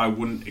back, I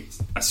wouldn't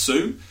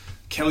assume.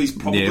 Kelly's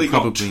probably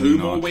got 2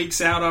 more weeks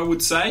out, I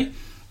would say.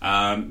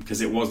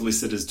 Because it was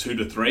listed as 2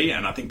 to 3,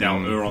 and I think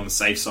they'll err on the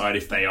safe side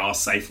if they are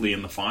safely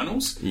in the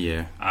finals.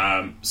 Yeah.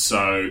 I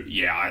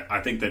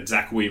think that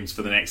Zach Williams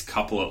for the next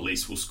couple at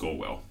least will score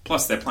well.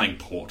 Plus, they're playing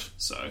Port,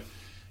 so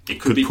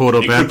it could be Port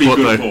or bad Port.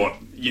 Good Port.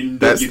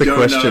 That's the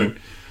question.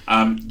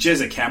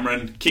 Jezza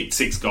Cameron kicked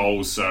 6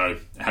 goals, so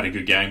had a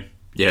good game.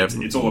 Yeah,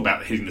 it's all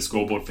about hitting the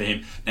scoreboard for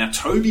him. Now,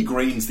 Toby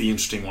Green's the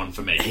interesting one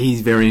for me.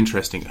 He's very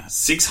interesting.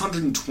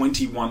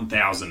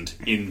 621,000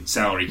 in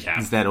salary cap.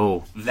 Is that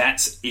all?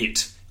 That's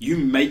it. You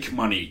make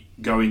money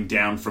going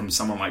down from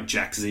someone like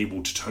Jack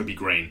Zeeble to Toby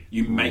Green.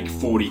 You make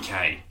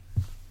 40k.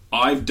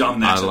 I've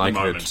done that at the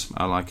moment.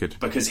 I like it.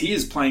 Because he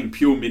is playing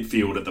pure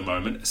midfield at the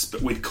moment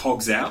with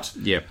Cogs out.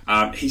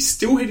 Yep. He's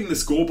still hitting the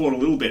scoreboard a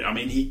little bit. I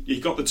mean, he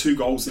got the 2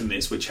 goals in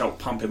this, which helped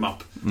pump him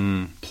up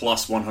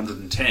plus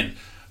 110.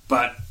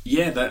 But,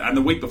 and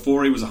the week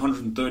before he was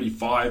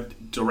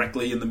 135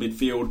 directly in the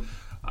midfield.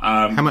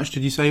 How much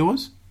did you say he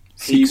was?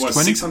 He was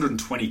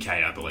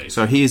 620k, I believe.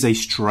 So he is a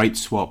straight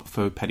swap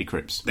for Paddy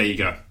Cripps. There you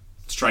go.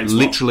 Straight swap.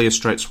 Literally a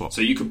straight swap.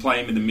 So you could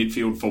play him in the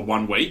midfield for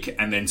 1 week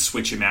and then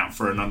switch him out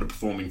for an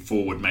underperforming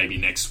forward maybe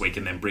next week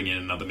and then bring in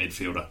another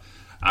midfielder.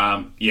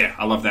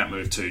 I love that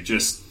move too.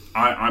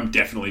 I'm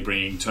definitely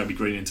bringing Toby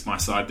Green into my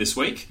side this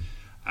week.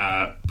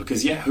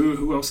 Because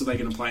who else are they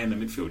going to play in the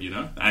midfield?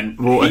 And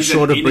he's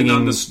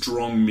another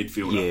strong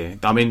midfielder.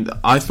 Yeah, I mean,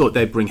 I thought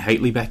they'd bring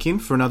Haitley back in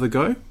for another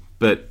go,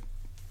 but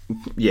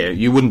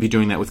you wouldn't be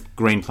doing that with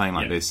Green playing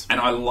like this. And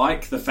I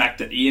like the fact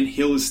that Ian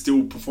Hill is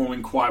still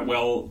performing quite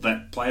well.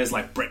 That players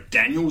like Brett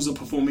Daniels are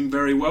performing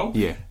very well.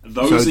 Yeah,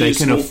 those are your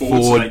small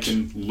forwards, so they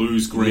can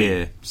lose Green.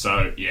 Yeah.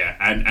 So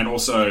and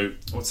also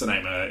what's the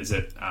name? Is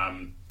it?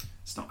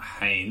 It's not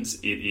Haynes.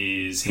 It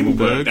is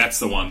Himmelberg. That's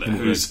the one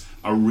who's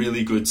a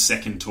really good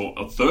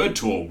third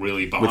tall,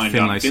 really, behind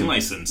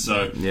Finlayson.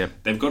 So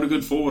they've got a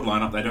good forward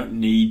lineup. They don't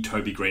need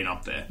Toby Green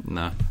up there.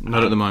 No,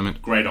 not at the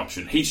moment. Great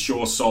option. He's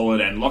sure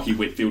solid, and Lockie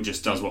Whitfield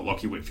just does what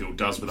Lockie Whitfield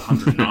does with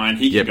 109.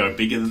 He can go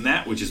bigger than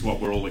that, which is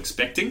what we're all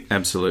expecting.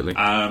 Absolutely.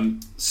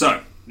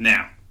 So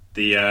now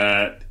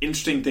the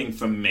interesting thing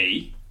for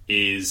me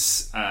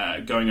is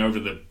going over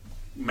the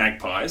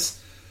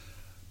Magpies.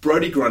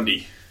 Brodie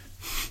Grundy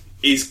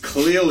is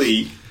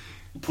clearly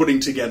putting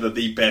together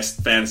the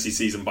best fantasy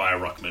season by a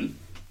ruckman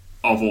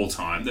of all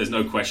time. There's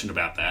no question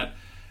about that.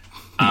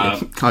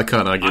 I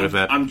can't argue with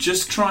that. I'm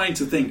just trying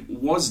to think,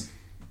 was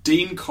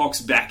Dean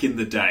Cox back in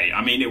the day?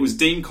 I mean, it was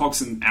Dean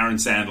Cox and Aaron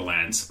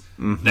Sanderlands.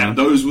 Mm-hmm. Now,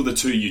 those were the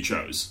two you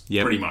chose,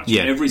 pretty much.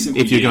 Yeah. Every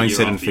single if you're going year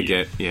set and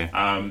forget,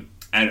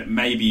 and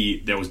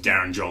maybe there was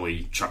Darren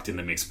Jolly chucked in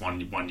the mix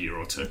one year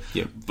or two.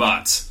 Yep.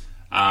 But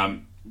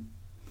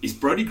is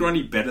Brodie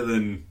Grundy better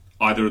than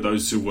either of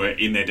those who were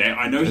in their day?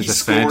 I know he's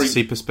scoring.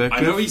 Fantasy perspective,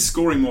 I know he's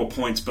scoring more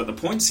points, but the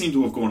points seem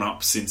to have gone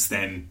up since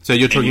then. So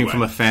you're talking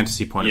from a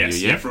fantasy point of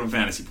view, yeah, from a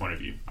fantasy point of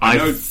view.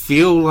 I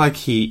feel like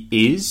he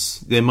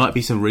is. There might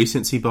be some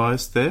recency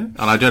bias there, and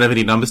I don't have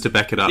any numbers to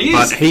back it up.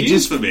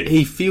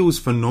 He feels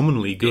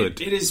phenomenally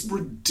good. It is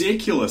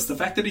ridiculous the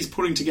fact that he's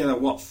putting together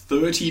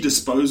 30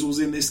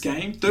 disposals in this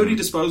game, 30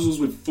 disposals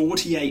with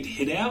 48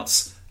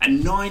 hitouts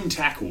and 9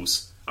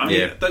 tackles. I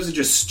mean, those are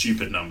just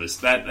stupid numbers.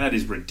 That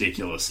is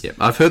ridiculous. Yeah,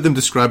 I've heard them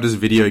described as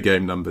video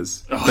game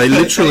numbers. They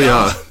literally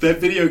are. They're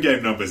video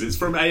game numbers. It's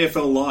from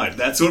AFL Live.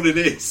 That's what it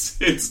is.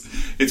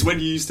 It's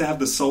when you used to have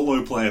the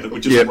solo player that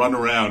would just run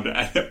around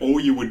and all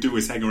you would do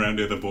is hang around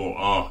near the ball.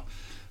 Oh,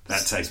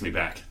 that takes me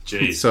back.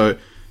 Jeez. So,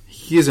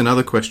 here's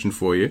another question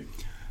for you.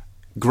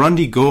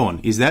 Grundy Gawn,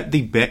 is that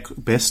the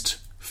best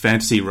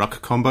fantasy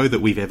ruck combo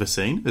that we've ever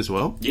seen as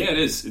well? Yeah, it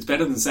is. It's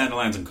better than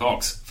Sanderlands and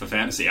Cox for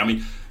fantasy. I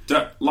mean,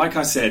 like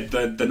I said,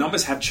 the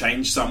numbers have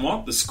changed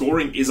somewhat. The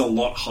scoring is a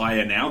lot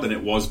higher now than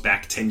it was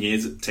back 10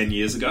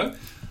 years ago.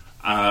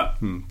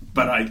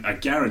 But I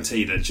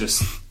guarantee that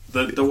just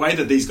the way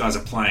that these guys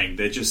are playing,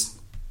 they're just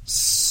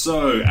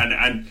so...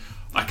 And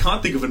I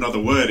can't think of another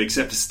word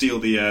except to steal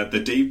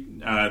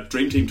the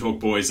Dream Team Talk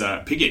boys,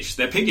 piggish.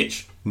 They're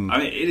piggish. I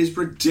mean, it is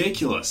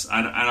ridiculous,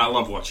 and I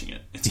love watching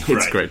it. It's great.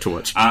 It's great to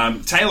watch.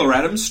 Taylor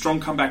Adams,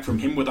 strong comeback from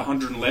him with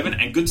 111,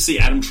 and good to see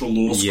Adam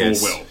Treloar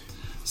score well.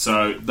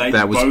 So they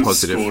both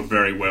scored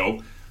very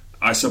well.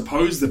 I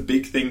suppose the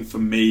big thing for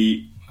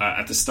me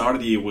at the start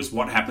of the year was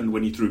what happened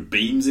when he threw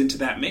Beams into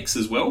that mix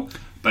as well.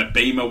 But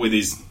Beamer with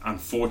his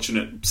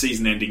unfortunate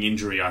season-ending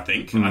injury, I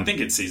think. I think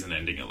it's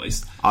season-ending at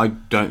least. I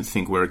don't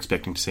think we're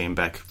expecting to see him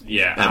back.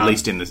 Yeah, at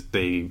least in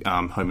the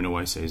home and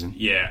away season.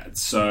 Yeah,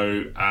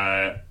 so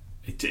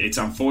it's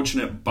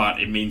unfortunate,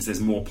 but it means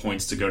there's more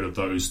points to go to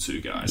those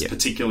two guys,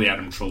 particularly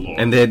Adam Treloar.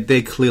 And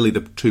they're clearly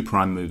the two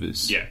prime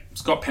movers. Yeah.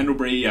 Scott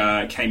Pendlebury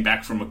came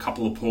back from a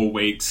couple of poor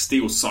weeks.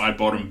 Steele side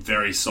bottom,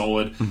 very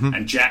solid.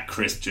 And Jack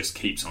Crisp just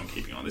keeps on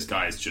keeping on. This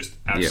guy is just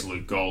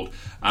absolute gold.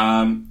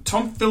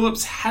 Tom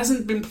Phillips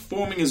hasn't been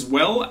performing as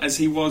well as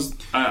he was.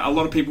 A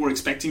lot of people were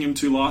expecting him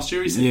to last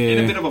year. He's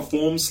in a bit of a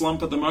form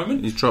slump at the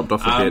moment. He's dropped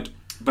off a bit.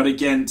 But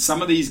again,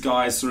 some of these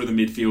guys through the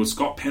midfield,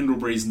 Scott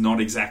Pendlebury's not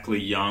exactly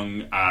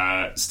young.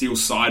 Steele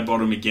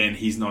Sidebottom, again,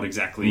 he's not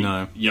exactly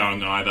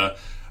young either.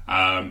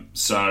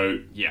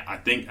 I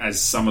think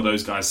as some of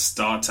those guys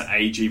start to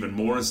age even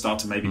more and start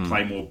to maybe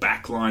play more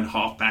backline,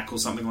 half-back or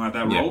something like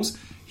that roles,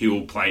 he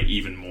will play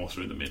even more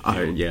through the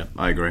midfield.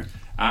 I agree.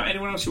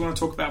 Anyone else you want to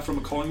talk about from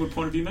a Collingwood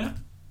point of view, Matt?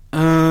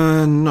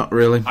 Not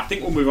really. I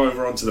think we'll move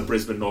over onto the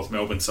Brisbane North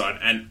Melbourne side,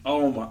 and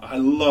I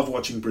love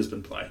watching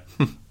Brisbane play.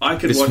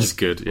 Was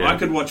good. Yeah. I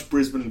could watch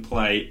Brisbane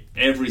play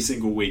every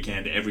single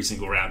weekend, every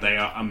single round. They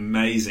are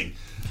amazing.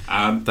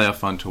 They are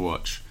fun to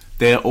watch.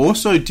 They're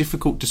also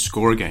difficult to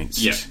score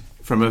against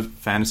from a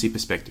fantasy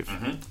perspective.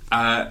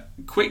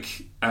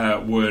 Quick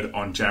word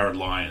on Jared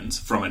Lyons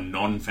from a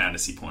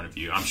non-fantasy point of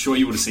view. I'm sure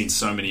you would have seen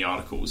so many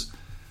articles.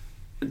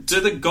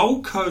 Do the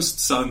Gold Coast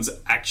Suns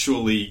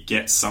actually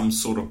get some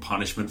sort of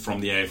punishment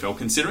from the AFL,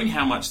 considering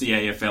how much the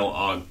AFL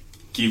are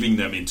giving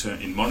them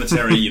in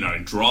monetary,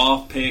 in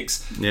draft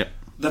picks? Yeah.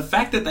 The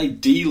fact that they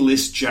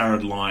delist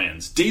Jared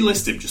Lyons,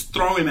 delist him, just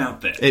throw him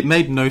out there. It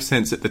made no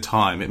sense at the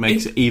time. It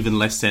makes even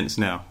less sense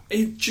now.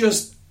 It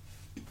just...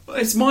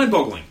 It's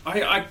mind-boggling.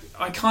 I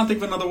can't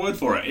think of another word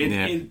for it.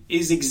 It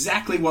is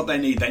exactly what they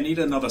need. They need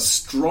another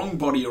strong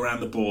body around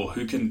the ball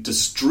who can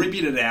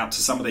distribute it out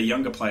to some of their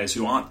younger players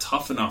who aren't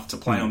tough enough to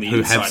play on the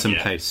inside. Who have some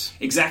pace.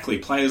 Exactly.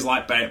 Players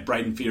like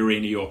Braden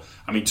Fiorini or...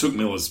 I mean, Touk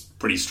Miller's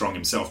pretty strong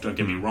himself, don't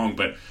get me wrong,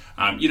 but,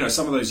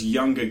 some of those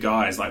younger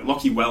guys like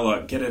Lockie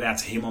Weller, get it out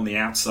to him on the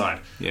outside.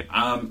 Yeah.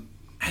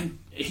 And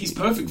he's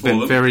perfect for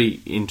them.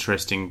 Very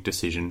interesting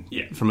decision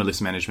from a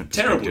list management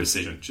perspective. Terrible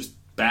decision. Just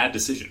bad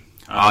decision.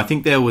 I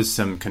think there was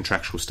some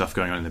contractual stuff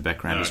going on in the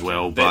background as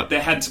well. But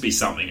there had to be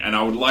something, and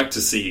I would like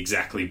to see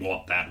exactly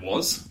what that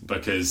was,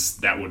 because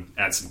that would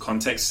add some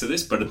context to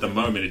this. But at the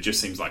moment, it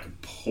just seems like a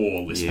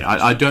poor list. Yeah,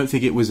 I don't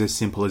think it was as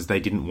simple as they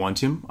didn't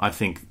want him. I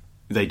think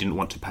they didn't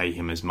want to pay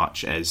him as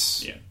much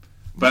as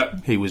but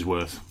he was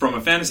worth. From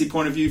a fantasy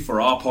point of view,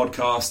 for our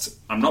podcast,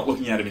 I'm not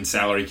looking at him in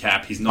salary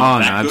cap. He's not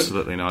that good.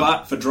 Absolutely not.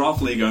 But for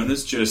draft league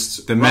owners,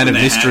 just the man of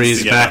mystery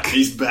is back.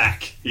 He's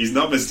back. He's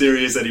not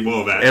mysterious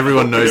anymore.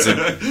 Everyone knows him.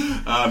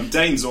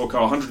 Dane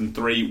Zorko,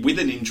 103, with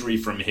an injury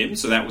from him,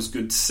 so that was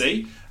good to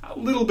see. A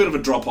little bit of a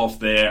drop off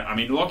there. I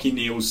mean, Lockie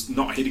Neal's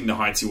not hitting the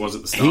heights he was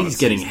at the start. He's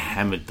getting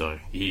hammered though.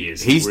 He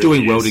is. He's really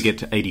doing well to get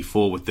to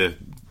 84 with the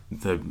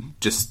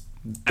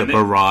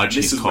barrage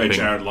this he's is copping. where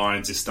Jared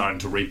Lyons is starting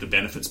to reap the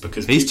benefits,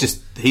 because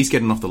he's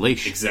getting off the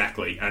leash.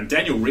 Exactly. And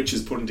Daniel Rich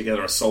is putting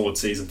together a solid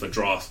season for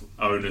draft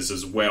owners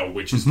as well,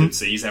 which is good to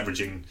see. He's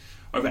averaging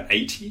over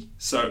 80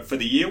 so for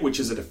the year, which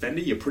as a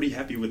defender, you're pretty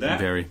happy with that.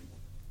 Very.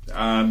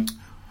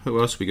 Who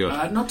else we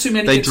got? Not too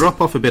many. They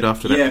drop off a bit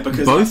after that. Yeah,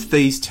 because both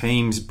these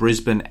teams,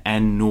 Brisbane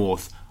and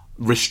North,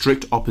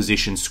 restrict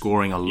opposition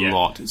scoring a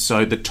lot.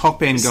 So the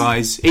top end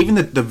guys, even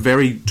the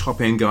very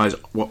top end guys,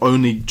 were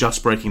only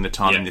just breaking the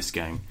time in this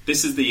game.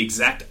 This is the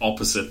exact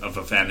opposite of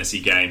a fantasy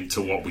game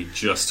to what we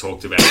just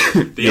talked about.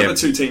 The other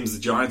two teams,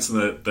 the Giants and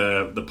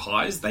the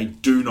Pies, they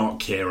do not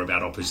care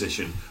about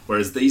opposition,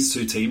 whereas these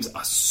two teams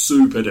are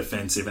super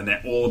defensive and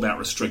they're all about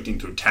restricting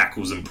through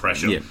tackles and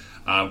pressure. Yeah.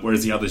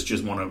 Whereas the others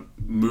just want to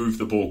move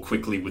the ball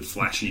quickly with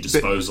flashy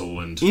disposal.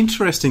 And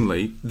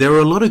interestingly, there are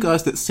a lot of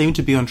guys that seem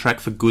to be on track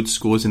for good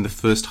scores in the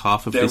first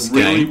half of this game.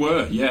 They really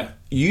were, yeah.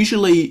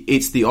 Usually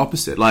it's the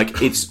opposite.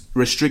 Like, it's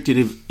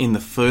restrictive in the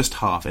first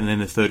half, and then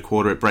the third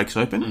quarter it breaks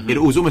open.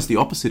 It was almost the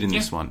opposite in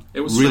this one.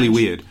 It was really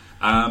strange.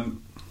 Weird.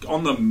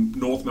 On the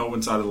North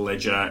Melbourne side of the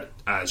ledger,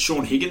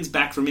 Sean Higgins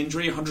back from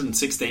injury,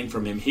 116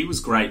 from him. He was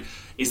great.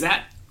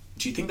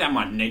 Do you think that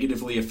might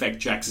negatively affect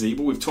Jack Ziebell?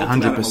 We've talked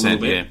about him a little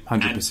bit. Yeah,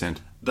 100%.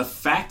 And the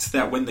fact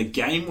that when the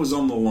game was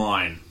on the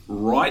line,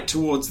 right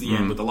towards the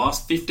end, with the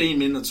last 15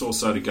 minutes or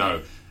so to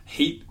go,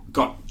 he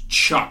got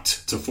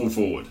chucked to full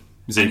forward.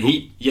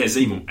 Ziebell?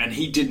 Ziebell. And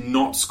he did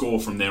not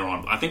score from there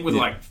on. I think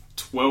with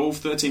 12,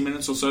 13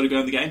 minutes or so to go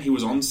in the game, he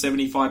was on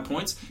 75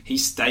 points. He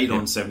stayed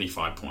on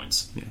 75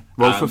 points. Yeah.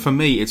 Well, for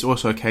me, it's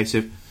also a case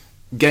of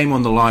game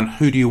on the line,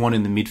 who do you want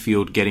in the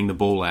midfield getting the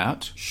ball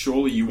out?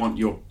 Surely you want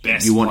your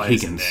best players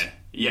Higgins in there.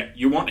 Yeah,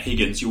 you want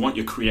Higgins. You want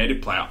your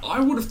creative player.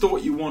 I would have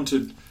thought you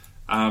wanted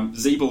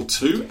Ziebell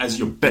too as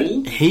your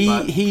bull.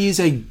 He is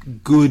a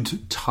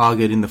good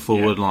target in the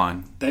forward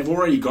line. They've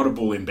already got a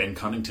bull in Ben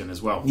Cunnington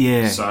as well.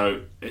 Yeah.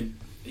 So,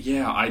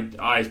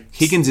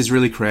 Higgins is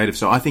really creative,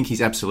 so I think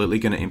he's absolutely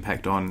going to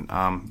impact on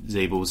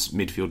Ziebell's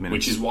midfield minutes.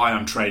 Which is why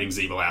I'm trading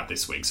Ziebell out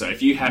this week. So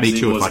if you have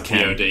Ziebell as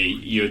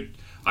a POD,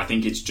 I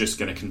think it's just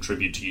going to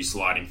contribute to you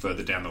sliding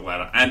further down the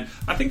ladder. And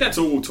I think that's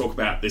all we'll talk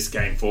about this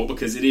game for,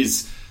 because it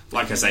is,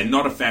 like I say,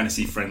 not a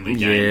fantasy-friendly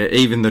game. Yeah,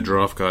 even the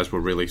draft guys were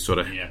really sort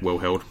of well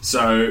held.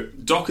 So,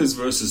 Dockers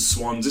versus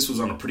Swans, this was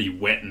on a pretty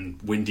wet and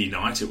windy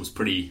night. It was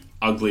pretty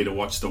ugly to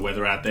watch the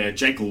weather out there.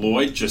 Jake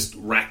Lloyd just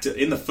racked it.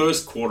 In the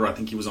first quarter, I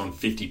think he was on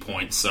 50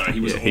 points, so he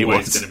was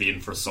always going to be in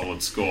for a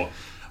solid score.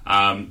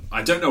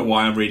 I don't know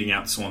why I'm reading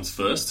out the Swans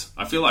first.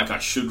 I feel like I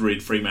should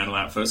read Fremantle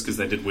out first because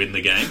they did win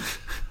the game.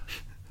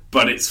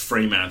 But it's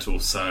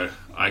Fremantle, so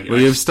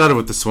you've started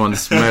with the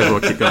Swans. May as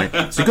well keep going.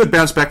 It's a good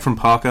bounce back from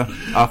Parker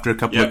after a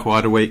couple of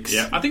quieter weeks.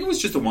 Yeah, I think it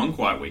was just one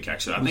quiet week,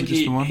 actually. I think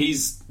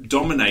he's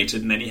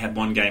dominated, and then he had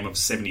one game of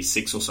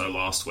 76 or so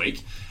last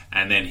week,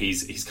 and then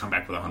he's come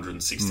back with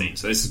 116.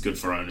 So this is good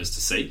for owners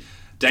to see.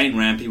 Dane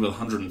Rampy with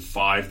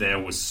 105 there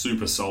was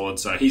super solid,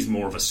 so he's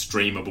more of a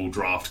streamable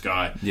draft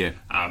guy. Yeah,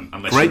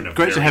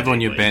 great to have on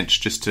your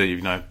bench just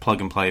to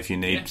plug and play if you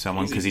need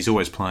someone, because he's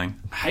always playing.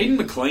 Hayden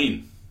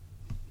McLean.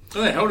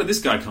 Where the hell did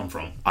this guy come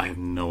from? I have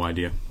no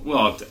idea.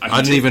 Well,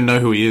 I don't even know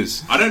who he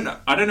is. I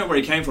don't know where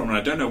he came from, and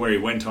I don't know where he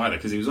went either,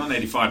 because he was on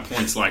 85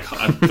 points like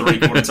a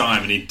three-quarter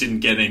time, and he didn't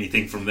get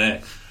anything from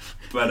there.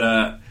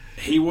 But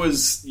he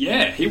was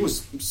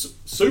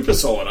super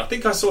solid. I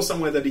think I saw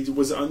somewhere that he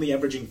was only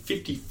averaging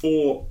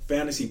 54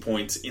 fantasy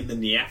points in the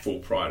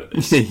NIAFL prior to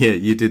this. Yeah,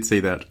 you did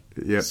see that.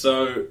 Yeah.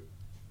 So,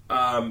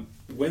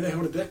 where the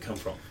hell did that come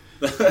from?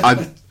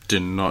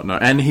 Did not know.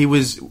 And he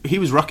was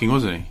rucking,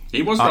 wasn't he?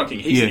 He was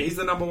rucking. He's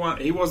the number one.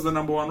 He was the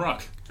number one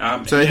ruck.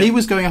 So he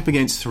was going up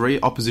against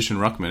 3 opposition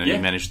ruckmen, and he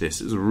managed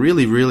this. It was a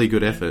really, really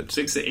good effort.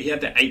 He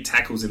had the 8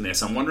 tackles in there,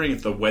 so I'm wondering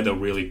if the weather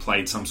really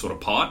played some sort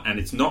of part, and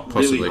it's not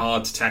Possibly. really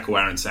hard to tackle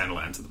Aaron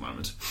Sandilands at the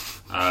moment.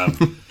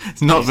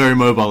 It's not very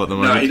mobile at the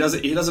moment. No,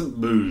 he doesn't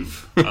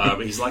move.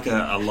 He's like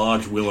a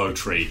large willow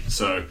tree,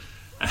 so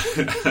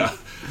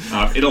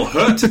it'll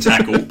hurt to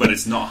tackle, but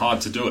it's not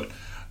hard to do it.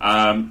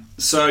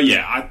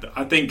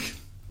 I think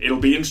it'll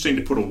be interesting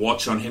to put a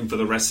watch on him for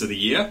the rest of the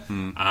year.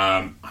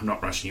 I'm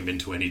not rushing him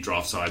into any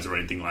draft sides or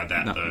anything like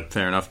that, though.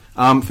 Fair enough.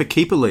 For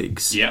keeper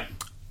leagues,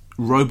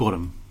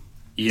 Rowbottom.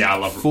 Yeah, I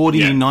love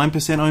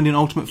 49% owned in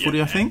Ultimate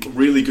Footy, I think.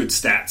 Really good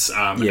stats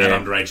at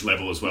underage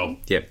level as well.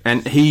 Yeah,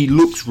 and he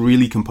looks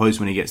really composed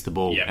when he gets the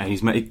ball. Yeah. And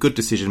he's a good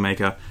decision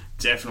maker.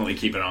 Definitely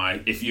keep an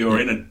eye. If you're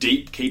in a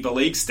deep keeper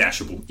league,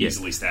 stashable.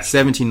 Easily stashable.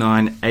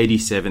 79,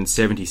 87,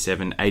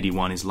 77,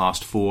 81 is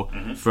last 4.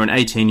 For an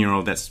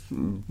 18-year-old, that's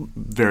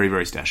very,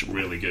 very stashable.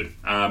 Really good.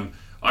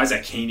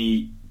 Isaac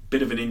Heaney,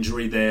 bit of an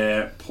injury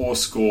there. Poor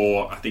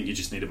score. I think you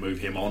just need to move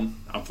him on,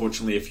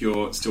 unfortunately, if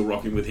you're still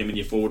rocking with him in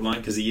your forward line,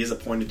 because he is a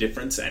point of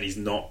difference and he's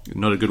not...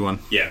 Not a good one.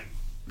 Yeah.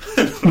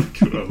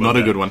 Not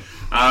a good one.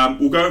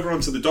 We'll go over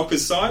onto the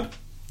Dockers side.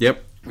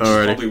 Yep. Which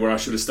is probably where I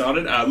should have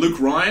started. Luke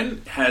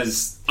Ryan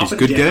has up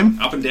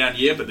and down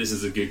year, but this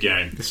is a good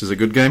game. This is a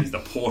good game. He's the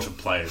port of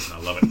players, and I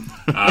love it.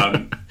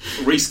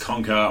 Reece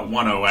Conker,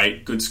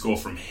 108, good score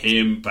from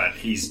him, but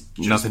he's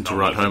just nothing to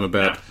write home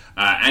about.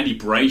 Andy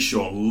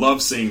Brayshaw,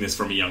 love seeing this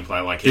from a young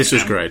player like him. This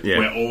was great, yeah.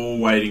 We're all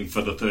waiting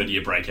for the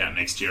third-year breakout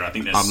next year. I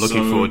think I'm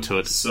looking forward to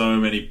it. So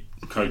many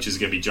coaches are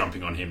going to be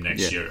jumping on him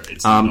next year.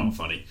 It's not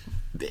funny.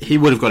 He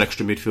would have got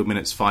extra midfield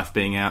minutes, Fife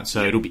being out,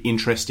 so it'll be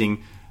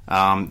interesting.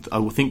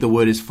 I think the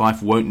word is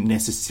Fife won't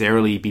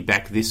necessarily be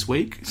back this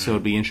week, so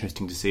it'll be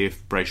interesting to see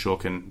if Brayshaw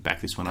can back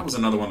this one up. That was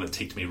another one that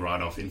ticked me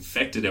right off.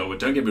 Infected elbow.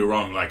 Don't get me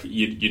wrong. Like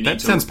you need that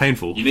sounds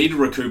painful. You need to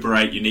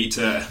recuperate. You need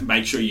to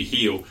make sure you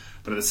heal.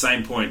 But at the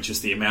same point,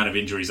 just the amount of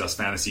injuries us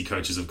fantasy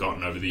coaches have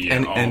gotten over the year.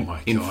 And my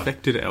God.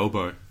 Infected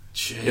elbow.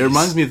 Jeez. It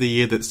reminds me of the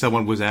year that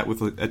someone was out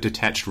with a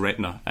detached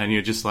retina, and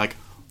you're just like,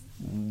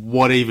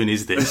 what even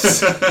is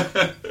this?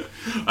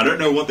 I don't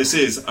know what this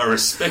is. I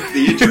respect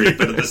the injury,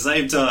 but at the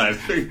same time...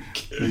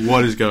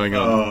 what is going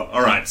on?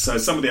 Alright, so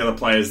some of the other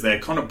players there.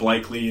 Connor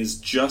Blakely is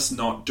just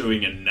not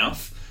doing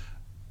enough,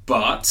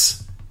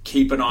 but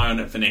keep an eye on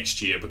it for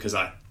next year, because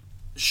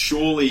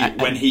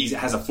when he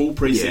has a full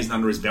preseason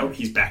under his belt,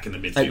 he's back in the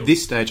midfield. At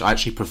this stage, I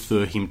actually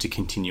prefer him to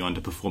continue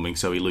underperforming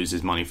so he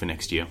loses money for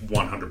next year.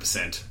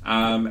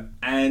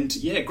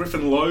 100%.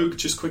 Griffin Logue,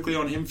 just quickly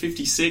on him,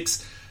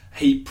 56.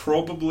 He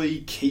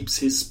probably keeps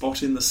his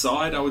spot in the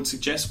side, I would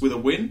suggest, with a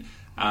win.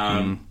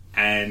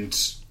 And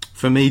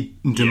for me,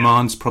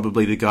 Demand's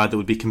probably the guy that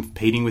would be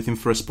competing with him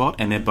for a spot,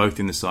 and they're both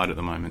in the side at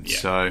the moment. Yeah.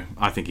 So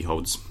I think he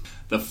holds.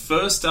 The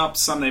first up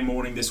Sunday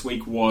morning this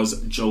week was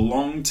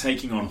Geelong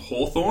taking on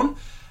Hawthorn,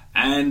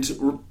 and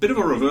a bit of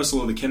a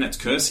reversal of the Kenneth's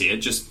curse here.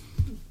 Just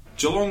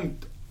Geelong,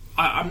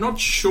 I'm not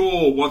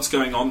sure what's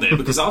going on there,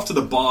 because after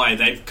the bye,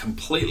 they've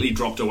completely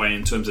dropped away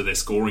in terms of their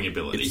scoring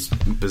ability. It's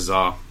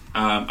bizarre.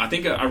 I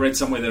think I read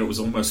somewhere that it was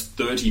almost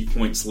 30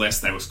 points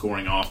less they were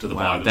scoring after the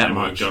bye than they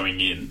were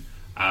going in.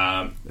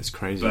 That's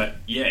crazy. But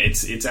yeah,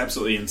 it's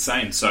absolutely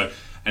insane. So,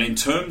 and in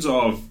terms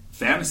of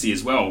fantasy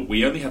as well,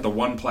 we only had the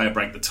one player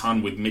break the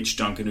ton with Mitch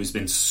Duncan, who's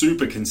been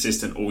super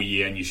consistent all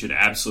year, and you should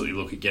absolutely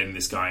look at getting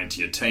this guy into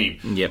your team.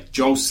 Yep.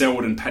 Joel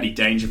Selwood and Paddy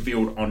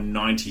Dangerfield on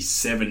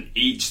 97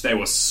 each. They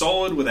were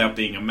solid without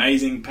being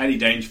amazing. Paddy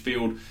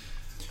Dangerfield...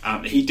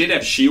 he did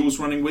have Shields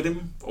running with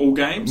him all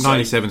game. So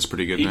 97's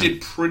pretty good. He did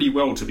pretty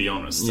well, to be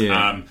honest.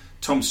 Yeah.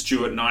 Tom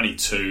Stewart,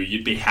 92.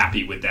 You'd be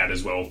happy with that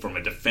as well from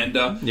a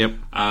defender. Yep.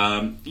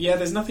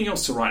 There's nothing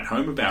else to write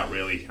home about,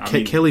 really.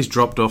 Kelly's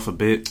dropped off a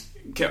bit.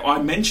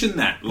 I mentioned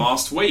that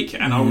last week,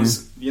 and I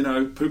was,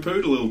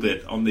 poo-pooed a little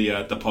bit on the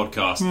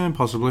podcast. Yeah,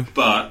 possibly.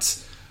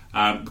 But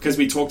because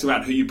we talked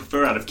about who you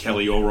prefer out of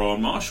Kelly or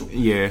Rowan Marshall.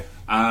 Yeah.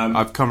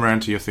 I've come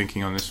around to your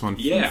thinking on this one,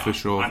 for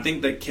sure. I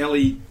think that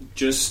Kelly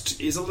just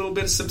is a little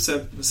bit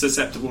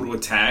susceptible to a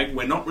tag.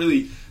 We're not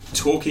really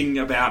talking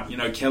about,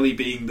 Kelly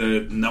being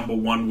the number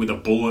one with a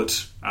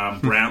bullet,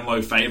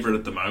 Brownlow favourite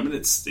at the moment.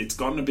 It's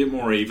gotten a bit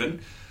more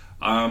even.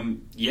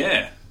 And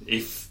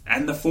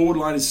the forward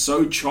line is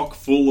so chock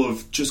full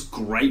of just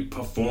great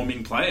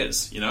performing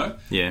players,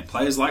 Yeah.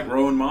 Players like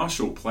Rowan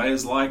Marshall,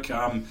 players like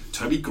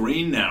Toby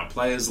Green now,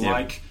 players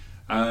like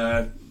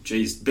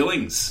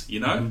Billings,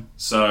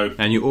 So,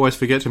 and you always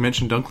forget to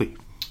mention Dunkley.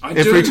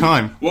 Every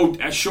time. Well,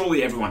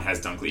 surely everyone has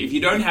Dunkley. If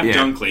you don't have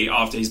Dunkley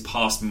after his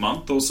past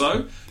month or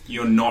so,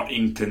 you're not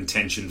in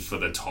contention for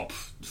the top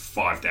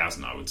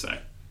 5,000, I would say.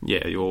 Yeah,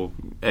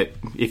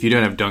 if you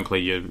don't have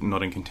Dunkley, you're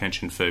not in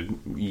contention for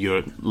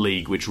your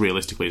league, which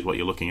realistically is what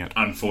you're looking at.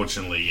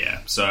 Unfortunately,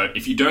 yeah. So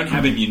if you don't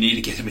have him, you need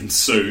to get him in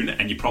soon,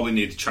 and you probably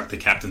need to chuck the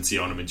captaincy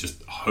on him and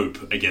just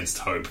hope against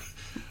hope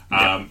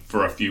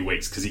for a few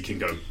weeks, because he can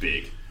go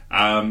big.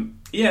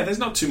 Yeah, there's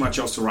not too much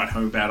else to write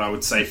home about, I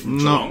would say,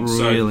 from Not Geelong.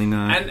 really, no.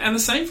 And the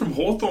same from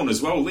Hawthorn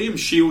as well. Liam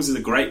Shields is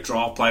a great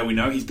draft player. We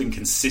know he's been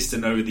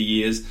consistent over the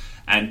years.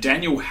 And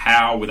Daniel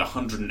Howe with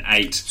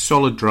 108.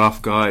 Solid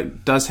draft guy.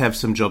 Does have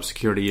some job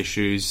security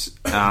issues.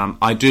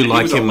 I do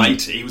like him.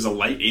 He was a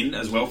late in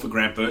as well for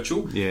Grant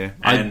Birchall. Yeah,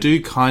 I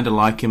do kind of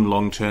like him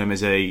long term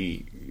as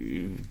a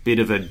bit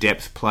of a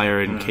depth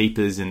player in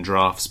keepers and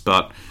drafts,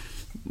 but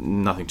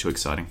nothing too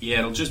exciting. Yeah,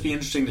 it'll just be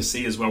interesting to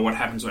see as well what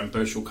happens when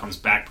Birchall comes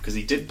back, because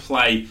he did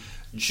play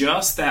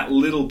just that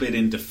little bit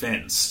in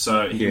defence.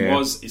 So he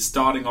was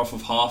starting off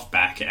of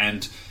halfback,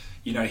 and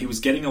he was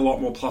getting a lot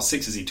more plus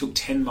sixes. He took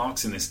 10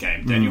 marks in this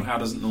game. Daniel Howe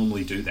doesn't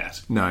normally do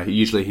that. No,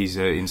 usually he's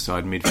an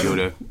inside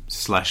midfielder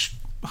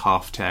 /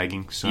 half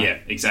tagging. So. Yeah,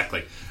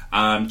 exactly.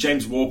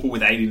 James Warple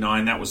with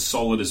 89, that was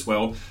solid as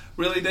well.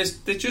 Really, there's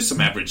just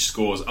some average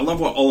scores. I love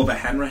what Oliver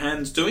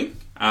Hanrahan's doing.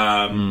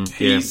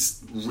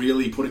 He's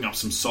really putting up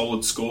some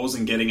solid scores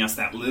and getting us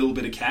that little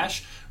bit of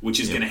cash, which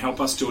is going to help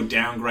us do a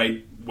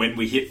downgrade when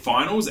we hit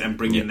finals and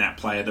bring in that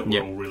player that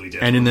we're all really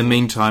desperate And in the for.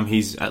 meantime,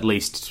 he's at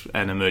least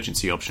an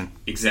emergency option.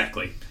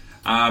 Exactly.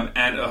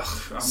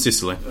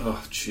 Sicily.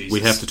 Oh, Jesus. We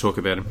have to talk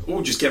about him.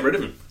 Oh, just get rid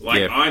of him.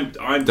 I'm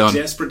Done.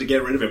 desperate to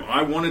get rid of him.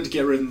 I wanted to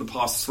get rid of him the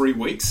past 3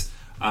 weeks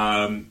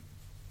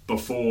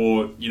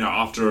before,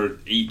 after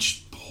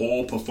each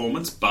poor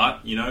performance,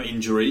 but,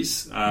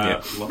 injuries,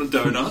 a lot of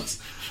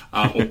donuts,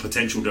 or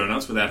potential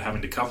donuts without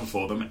having to cover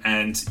for them.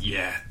 And,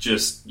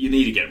 you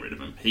need to get rid of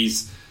him.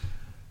 He's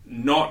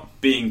not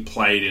being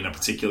played in a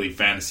particularly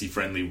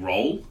fantasy-friendly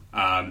role.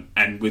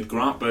 And with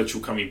Grant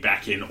Birchall coming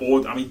back in,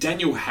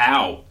 Daniel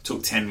Howe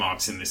took 10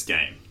 marks in this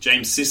game.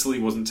 James Sicily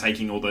wasn't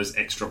taking all those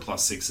extra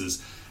plus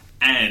sixes,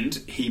 and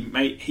he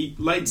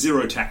laid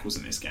 0 tackles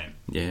in this game.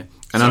 Yeah,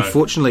 and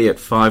unfortunately at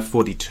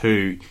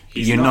 542,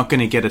 you're not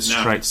going to get a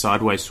straight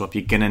sideways swap.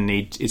 You're going to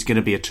need it's going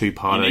to be a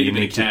two-parter.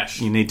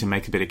 You need to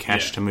make a bit of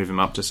cash to move him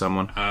up to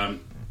someone.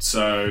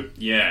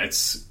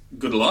 It's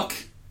good luck.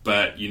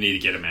 But you need to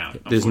get him out.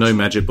 There's no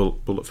magic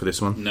bullet for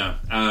this one. No.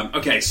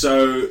 Okay,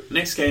 so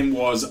next game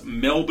was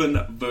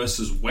Melbourne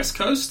versus West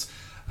Coast.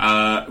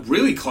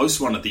 Really close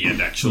one at the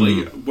end,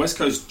 actually. West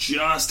Coast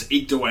just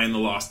eked away in the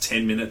last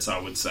 10 minutes, I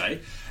would say.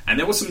 And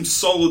there were some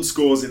solid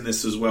scores in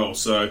this as well.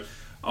 So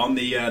on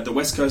the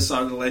West Coast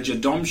side of the ledger,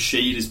 Dom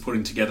Sheed is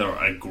putting together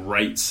a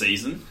great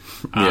season.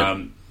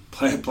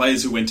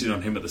 Players who went in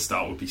on him at the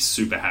start would be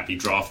super happy,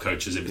 draft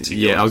coaches in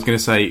particular. Yeah, I was going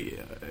to say...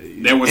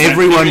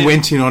 Everyone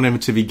went in on him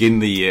to begin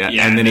the year,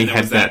 and then he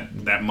had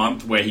that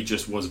month where he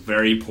just was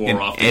very poor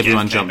after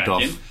everyone Gaff jumped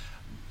off.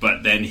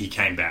 But then he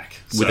came back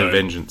with a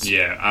vengeance.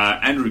 Yeah,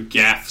 Andrew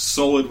Gaff,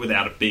 solid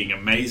without it being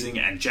amazing,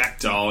 and Jack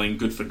Darling,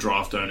 good for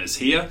draft owners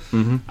here.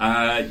 Luke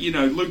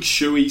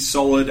Shuey,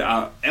 solid.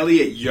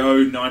 Elliot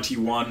Yeo,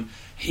 91.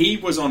 He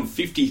was on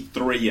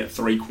 53 at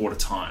 3/4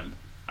 time.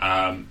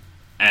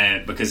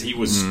 And because he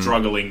was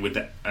struggling with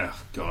that... Oh,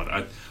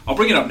 God. I'll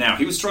bring it up now.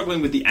 He was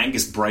struggling with the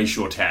Angus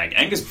Brayshaw tag.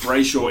 Angus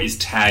Brayshaw is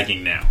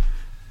tagging now.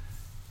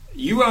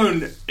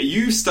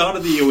 You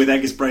started the year with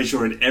Angus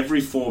Brayshaw in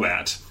every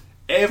format.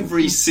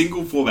 Every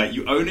single format.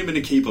 You own him in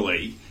a keeper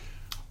league.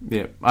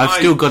 Yeah. I've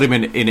still got him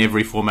in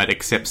every format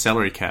except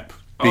salary cap.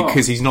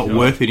 Because he's not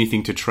worth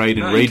anything to trade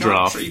and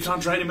redraft. You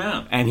can't trade him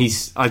out. And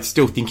I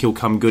still think he'll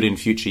come good in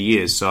future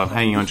years, so I'm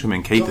hanging on to him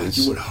in keepers.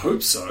 God, you would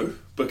hope so.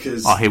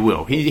 Because he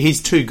will.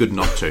 He's too good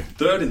not to.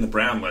 Third in the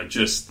Brownlow,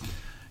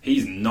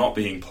 he's not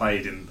being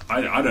played in...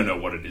 I don't know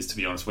what it is, to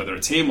be honest, whether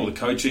it's him or the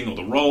coaching or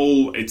the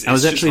role. I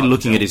was actually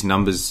looking at his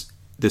numbers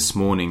this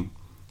morning.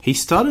 He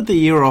started the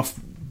year off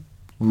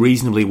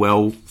reasonably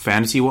well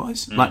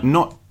fantasy-wise. Like,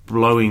 not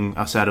blowing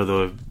us out of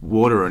the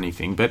water or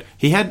anything, but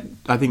he had,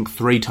 I think,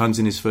 3 tons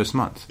in his first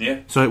month. Yeah.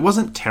 So it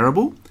wasn't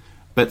terrible,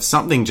 but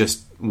something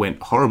just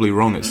went horribly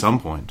wrong at some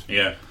point.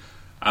 Yeah.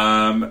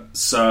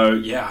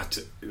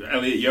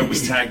 Elliot Yeo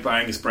was tagged by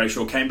Angus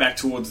Brayshaw, came back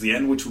towards the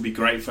end, which will be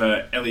great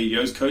for Elliot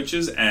Yeo's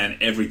coaches, and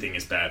everything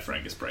is bad for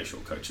Angus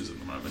Brayshaw coaches at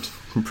the moment.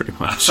 Pretty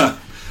much.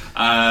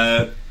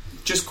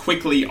 Just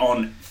quickly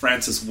on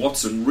Francis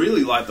Watson,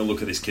 really like the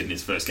look of this kid in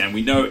his first game.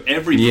 We know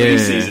every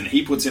preseason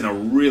he puts in a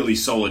really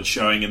solid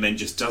showing and then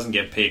just doesn't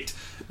get picked.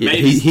 Yeah,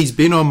 he's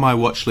been on my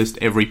watch list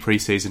every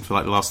preseason for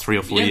like the last 3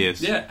 or 4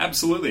 years. Yeah,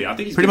 absolutely. I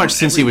think he's pretty much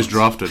since he was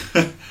drafted.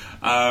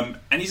 And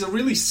he's a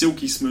really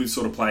silky smooth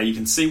sort of player. You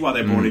can see why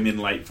they brought him in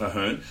late for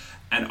Hearn.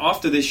 And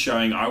after this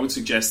showing, I would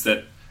suggest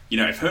that,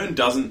 if Hearn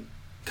doesn't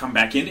come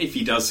back in, if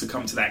he does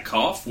succumb to that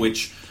calf,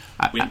 which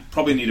we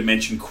probably need to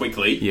mention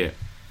quickly. Yeah.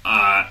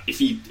 If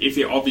he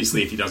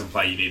doesn't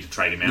play, you need to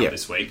trade him out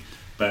this week.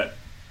 But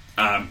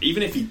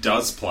even if he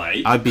does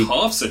play,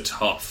 calves are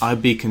tough.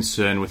 I'd be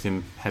concerned with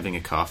him having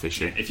a calf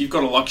issue. Yeah, if you've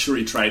got a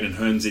luxury trade and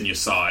Hearn's in your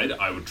side,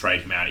 I would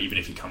trade him out even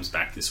if he comes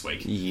back this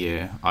week.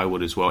 Yeah, I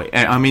would as well.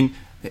 I mean,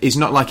 it's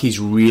not like he's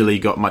really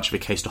got much of a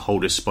case to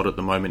hold his spot at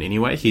the moment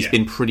anyway. He's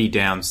been pretty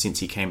down since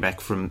he came back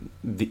from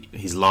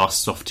his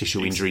last soft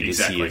tissue injury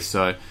this year.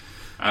 So...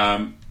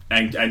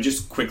 And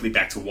just quickly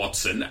back to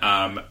Watson,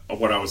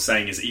 what I was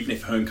saying is even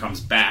if Hearn comes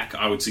back,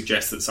 I would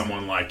suggest that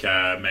someone like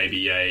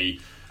maybe a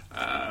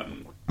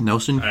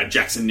Nelson?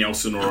 Jackson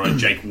Nelson or a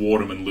Jake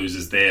Waterman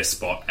loses their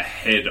spot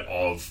ahead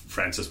of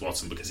Francis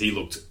Watson because he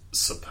looked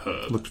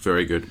superb. Looked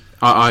very good.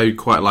 I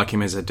quite like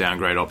him as a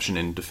downgrade option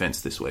in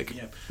defence this week.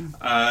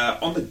 Yeah.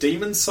 On the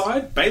Demons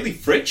side, Bailey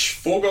Fritsch,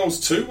 4 goals,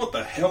 2. What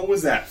the hell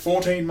was that?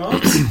 14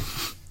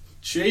 marks?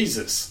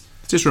 Jesus.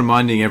 Just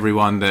reminding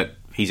everyone that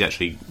he's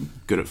actually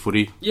good at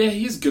footy. Yeah,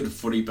 he is good at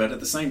footy, but at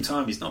the same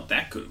time, he's not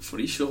that good at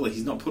footy. Surely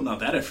he's not putting up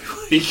that every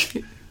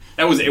week.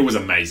 It was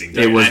amazing.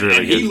 It was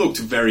really good. He looked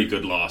very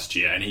good last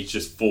year, and he's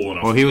just fallen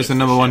off. Well, he was the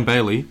number 1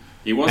 Bailey.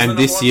 He was and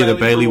this year the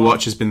Bailey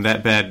Watch has been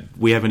that bad,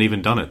 we haven't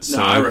even done it. So.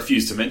 No, I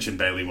refuse to mention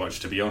Bailey Watch,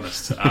 to be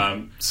honest.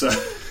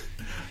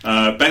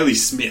 Bailey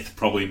Smith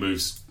probably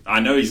moves.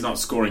 I know he's not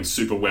scoring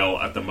super well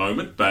at the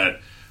moment,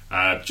 but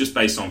just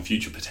based on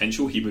future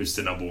potential, he moves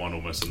to number 1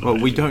 almost. Well,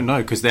 we don't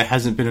know because there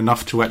hasn't been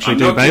enough to actually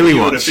do Bailey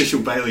Watch. An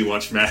official Bailey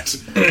Watch, Matt.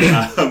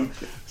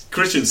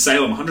 Christian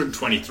Salem,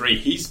 123.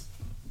 He's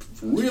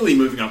really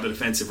moving up the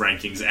defensive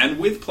rankings, and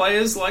with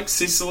players like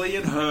Sicily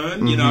and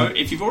Hearn, you know,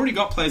 if you've already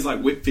got players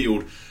like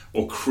Whitfield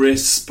or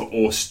Crisp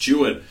or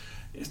Stewart,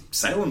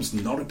 Salem's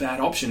not a bad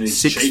option. He's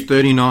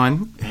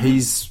 639.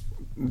 He's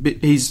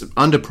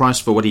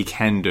underpriced for what he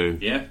can do.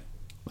 Yeah,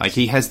 like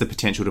he has the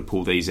potential to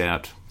pull these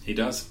out. He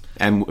does.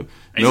 And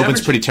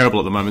Melbourne's pretty terrible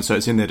at the moment, so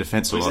it's in their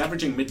defence a lot. He's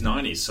averaging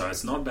mid-90s, so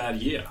it's not a bad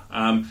year.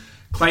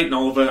 Clayton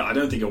Oliver, I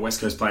don't think a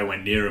West Coast player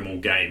went near him all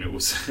game. It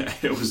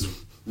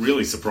was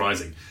really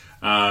surprising.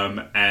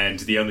 And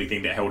the only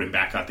thing that held him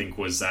back, I think,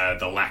 was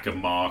the lack of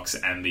marks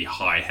and the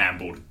high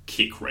handball to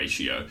kick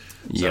ratio.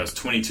 So it was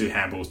 22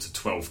 handballs to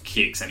 12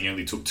 kicks, and he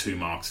only took 2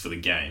 marks for the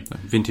game.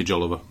 Vintage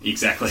Oliver.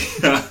 Exactly.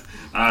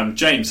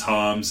 James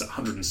Harms,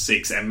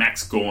 106, and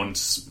Max Gawn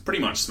pretty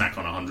much smack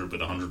on 100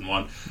 with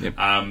 101. Yep.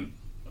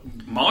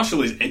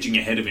 Marshall is edging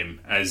ahead of him,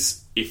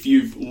 as if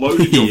you've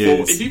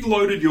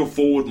loaded your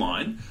forward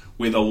line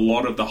with a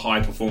lot of the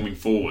high-performing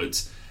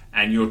forwards,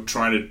 and you're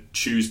trying to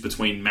choose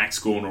between Max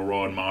Gawn or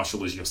Rowan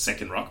Marshall as your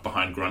second ruck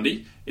behind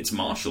Grundy, it's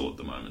Marshall at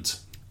the moment.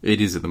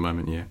 It is at the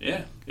moment, yeah.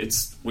 Yeah,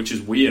 which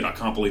is weird. I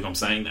can't believe I'm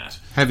saying that.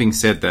 Having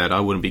said that, I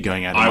wouldn't be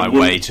going out of my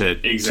way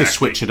to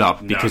switch it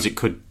up because it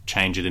could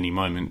change at any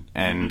moment,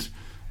 and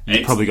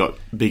you've probably got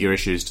bigger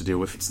issues to deal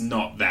with. It's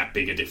not that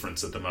big a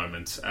difference at the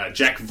moment.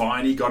 Jack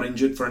Viney got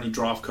injured. For any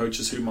draft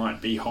coaches who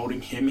might be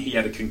holding him, he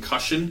had a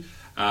concussion,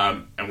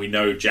 and we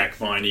know Jack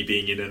Viney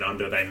being in and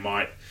under, they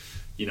might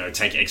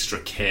take extra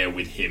care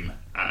with him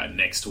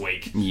next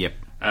week. Yep.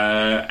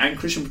 And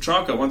Christian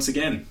Petrarca, once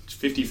again,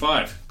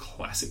 55.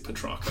 Classic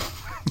Petrarca.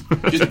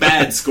 Just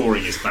bad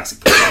scoring is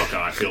classic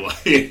Petrarca, I feel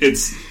like.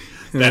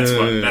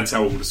 That's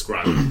how we'll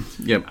describe it.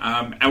 Yep.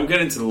 And we'll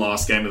get into the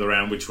last game of the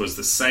round, which was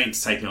the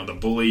Saints taking on the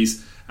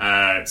Bullies.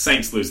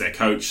 Saints lose their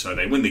coach, so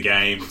they win the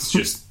game. It's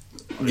just...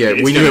 we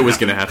knew it was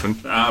going to happen.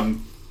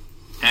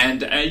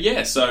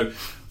 So...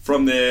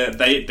 From there,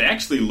 they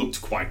actually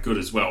looked quite good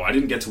as well. I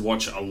didn't get to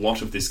watch a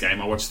lot of this game.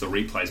 I watched the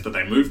replays, but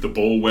they moved the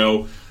ball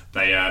well.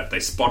 They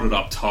spotted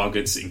up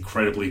targets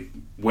incredibly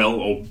well,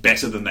 or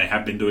better than they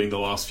have been doing the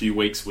last few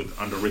weeks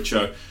under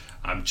Richo.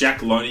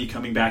 Jack Loney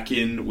coming back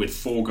in with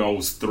 4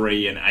 goals,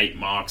 3 and 8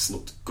 marks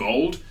looked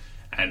gold.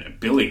 And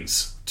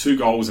Billings, 2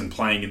 goals and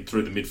playing in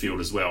through the midfield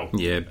as well.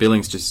 Yeah,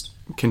 Billings just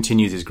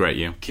continues his great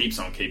year. Keeps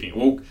on keeping.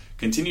 Well,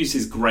 continues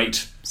his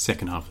great...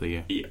 second half of the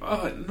year.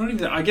 Not even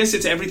that. I guess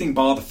it's everything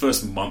bar the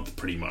first month,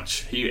 pretty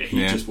much. He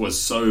just was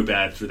so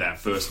bad through that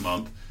first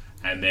month.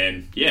 And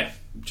then,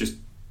 just...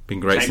 been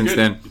great since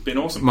then. It's been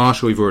awesome.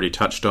 Marshall, we've already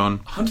touched on.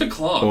 Hunter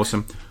Clark.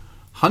 Awesome.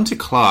 Hunter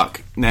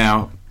Clark,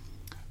 now...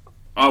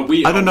 I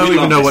don't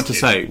even know what to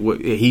say.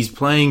 He's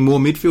playing more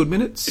midfield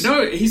minutes?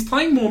 No, he's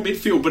playing more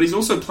midfield, but he's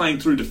also playing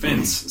through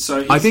defence.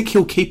 So I think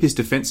he'll keep his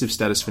defensive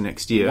status for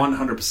next year.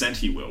 100%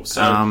 he will.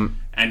 So,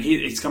 and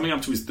he's coming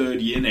up to his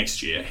 3rd year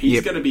next year.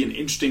 He's going to be an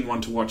interesting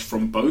one to watch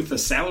from both a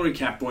salary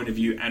cap point of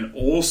view and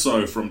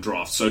also from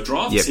drafts. So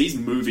drafts, he's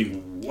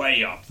moving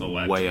way up the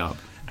ladder. Way up.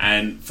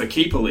 And for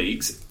keeper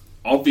leagues,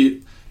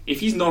 if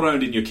he's not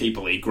owned in your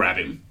keeper league, grab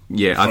him.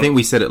 Yeah, I think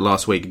we said it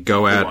last week.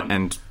 Go out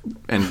and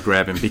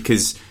grab him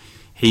because...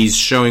 he's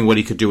showing what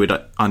he could do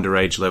at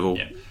underage level.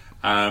 Yeah.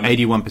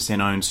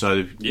 81% owned,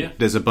 so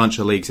there's a bunch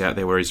of leagues out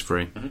there where he's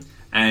free. Mm-hmm.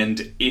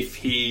 And if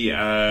he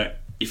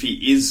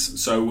is,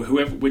 so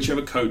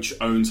whichever coach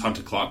owns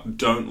Hunter Clark,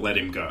 don't let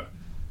him go.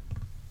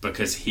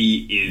 Because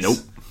he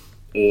is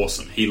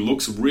awesome. He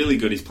looks really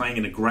good. He's playing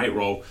in a great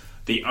role.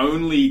 The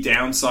only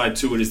downside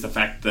to it is the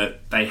fact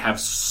that they have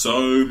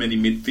so many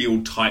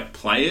midfield-type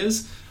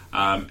players.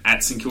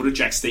 At St Kilda,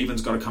 Jack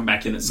Stevens got to come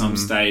back in at some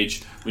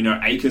stage. We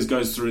know Akers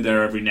goes through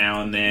there every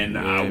now and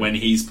then when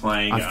he's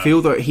playing. I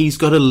feel that he's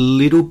got a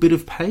little bit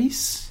of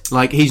pace.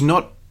 Like, he's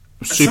not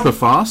super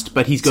fast,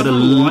 but he's got a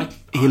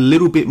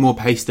little bit more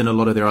pace than a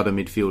lot of their other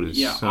midfielders.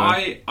 Yeah, so.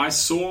 I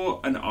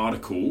saw an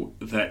article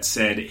that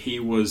said he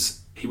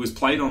was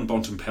played on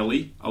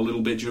Bontempelli a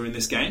little bit during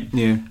this game.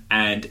 Yeah.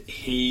 And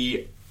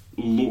he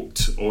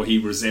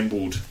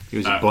resembled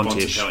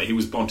Bontempelli. He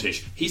was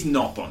Bontish. He's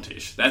not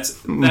Bontish.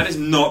 That is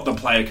not the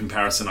player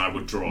comparison I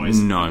would draw.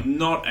 No.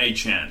 Not a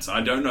chance.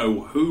 I don't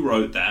know who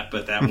wrote that,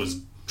 but that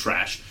was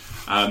trash.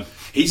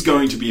 He's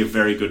going to be a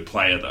very good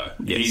player, though.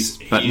 Yes,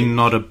 but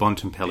not a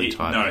Bontempelli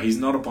type. No, he's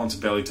not a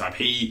Bontempelli type.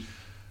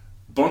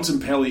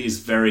 Bontempelli is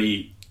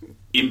very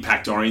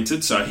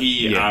impact-oriented, so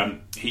he's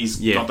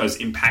got those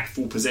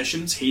impactful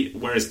possessions.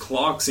 Whereas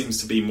Clark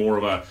seems to be more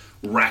of a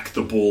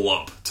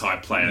rack-the-ball-up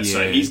type player. Yeah.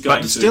 So he's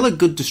going still a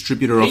good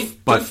distributor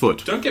by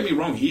foot. Don't get me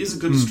wrong, he is a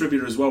good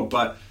distributor as well,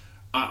 but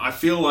I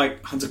feel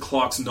like Hunter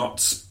Clark's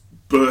not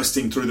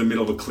bursting through the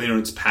middle of a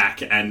clearance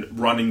pack and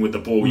running with the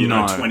ball,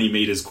 20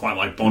 metres, quite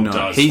like Bont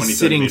does. He's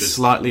sitting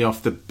slightly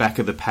off the back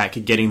of the pack,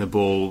 getting the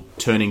ball,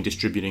 turning,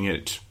 distributing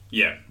it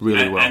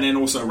really well. And then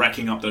also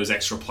racking up those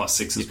extra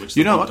 +6s, which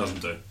the Bont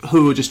doesn't do.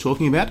 Who we were just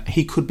talking about,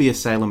 he could be a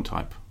Salem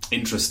type.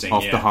 Interesting,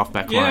 off the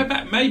half-back line.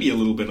 Yeah, maybe a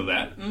little bit of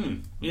that.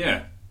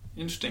 Yeah.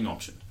 Interesting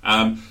option.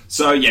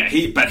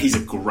 He's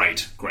a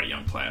great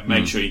young player.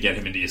 Make sure you get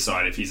him into your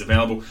side if he's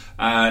available.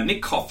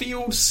 Nick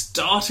Coffield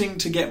starting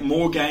to get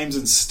more games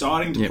and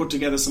starting to put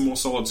together some more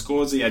solid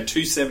scores. He had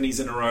 2 70s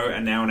in a row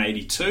and now an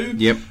 82.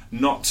 Yep.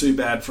 Not too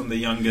bad from the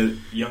young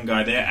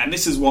guy there. And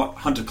this is what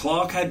Hunter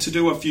Clark had to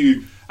do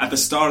at the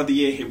start of the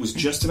year. It was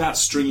just about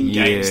stringing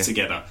games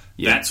together.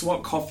 Yeah. That's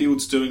what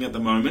Coffield's doing at the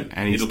moment.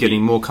 And he's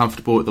getting more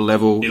comfortable at the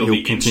level.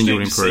 He'll continue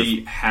to improve. To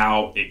see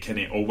how it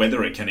can, or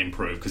whether it can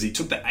improve, because he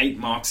took the 8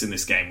 marks in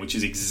this game, which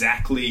is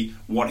exactly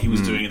what he was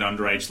doing at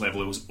underage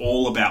level. It was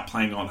all about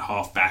playing on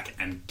halfback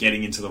and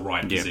getting into the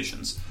right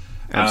positions.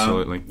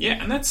 Absolutely.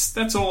 And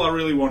that's all I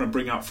really want to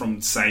bring up from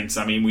Saints.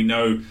 I mean, we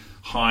know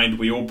Hind,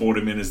 we all brought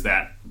him in as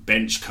that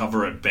bench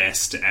cover at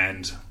best,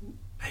 and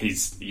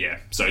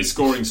so his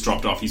scoring's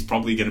dropped off. He's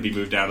probably going to be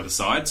moved out of the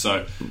side,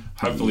 so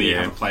hopefully you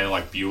have a player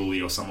like Bewley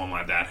or someone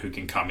like that who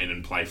can come in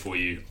and play for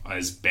you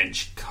as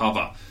bench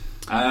cover.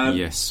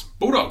 Yes.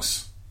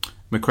 Bulldogs.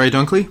 Macrae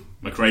Dunkley.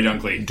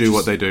 Do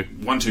what they do.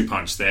 1-2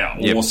 punch. They're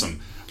awesome.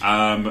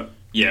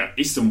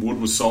 Easton Wood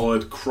was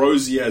solid.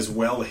 Crozier as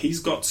well. He's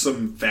got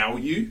some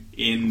value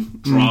in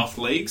draft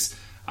leagues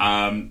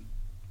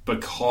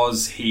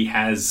because he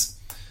has...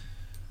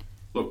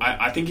 Look,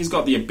 I think he's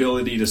got the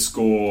ability to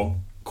score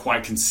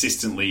quite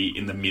consistently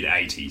in the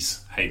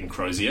mid-80s, Hayden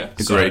Crozier.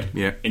 Agreed,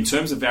 so, in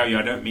terms of value,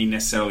 I don't mean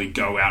necessarily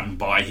go out and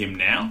buy him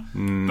now.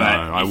 No,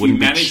 I wouldn't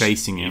be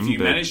chasing him. If you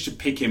manage to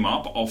pick him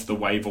up off the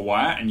waiver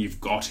wire and you've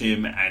got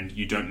him and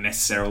you don't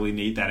necessarily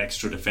need that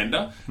extra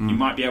defender, you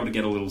might be able to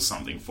get a little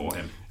something for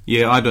him.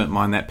 Yeah, I don't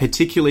mind that,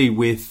 particularly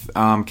with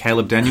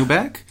Caleb Daniel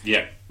back.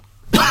 Yeah.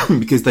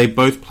 Because they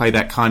both play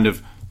that kind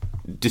of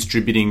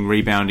distributing,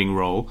 rebounding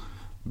role.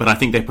 But I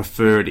think they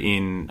prefer it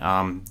in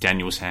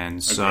Daniel's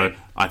hands. Agreed. So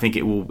I think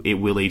it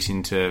will eat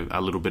into a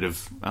little bit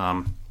of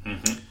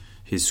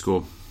his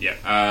score.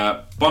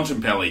 Yeah.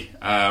 Bontempelli,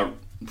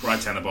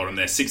 right down the bottom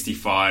there,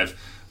 65.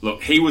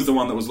 Look, he was the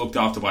one that was looked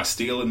after by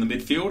Steele in the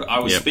midfield. I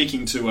was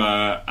speaking to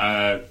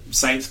a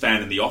Saints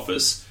fan in the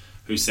office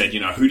who said,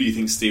 who do you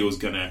think Steele's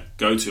going to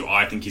go to?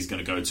 I think he's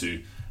going to go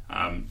to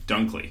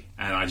Dunkley.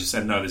 And I just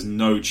said, no, there's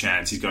no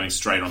chance he's going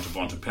straight onto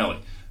Bontempelli.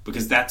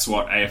 Because that's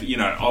what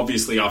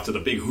obviously after the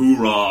big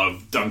hoorah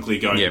of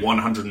Dunkley going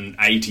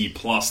 180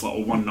 plus or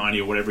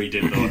 190 or whatever he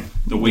did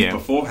the week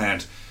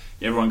beforehand,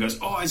 everyone goes,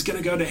 oh, he's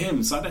going to go to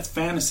him. So that's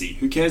fantasy.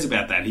 Who cares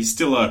about that? He's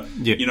still a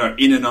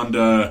in and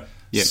under.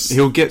 Yeah,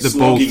 he'll get the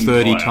ball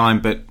 30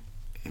 times, but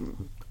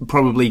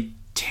probably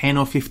 10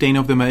 or 15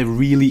 of them are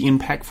really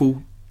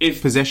impactful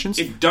possessions.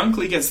 If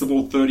Dunkley gets the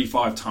ball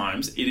 35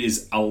 times, it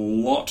is a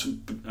lot.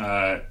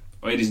 It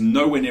is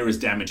nowhere near as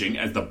damaging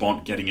as the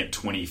Bont getting it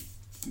 20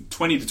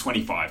 to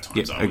 25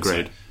 times, I would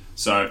say.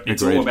 So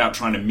it's all about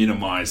trying to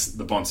minimise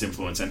the Bont's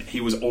influence, and he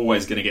was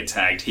always going to get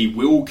tagged. He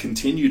will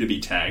continue to be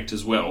tagged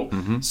as well.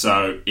 Mm-hmm.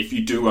 So if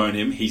you do own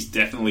him, he's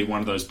definitely one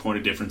of those point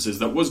of differences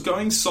that was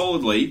going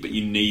solidly, but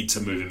you need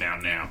to move him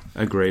out now.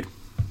 Agreed.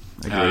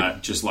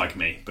 Just like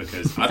me,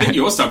 because I think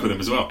you're stuck with him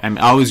as well. And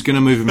I was going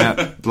to move him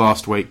out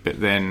last week, but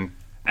then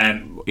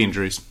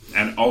injuries.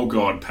 And oh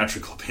god,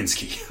 Patrick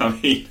Lipinski. I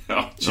mean,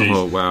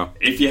 oh wow.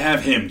 If you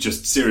have him,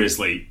 just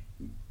seriously...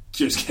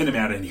 Just get him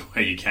out any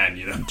way you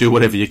can, Do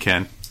whatever you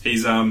can.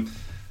 He's,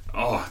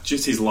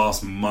 just his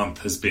last month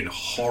has been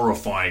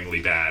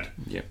horrifyingly bad.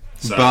 Yeah.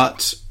 So,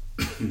 but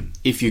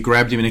if you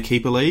grabbed him in a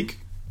keeper league,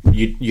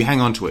 you hang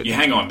on to it. You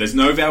hang on. There's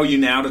no value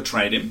now to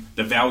trade him.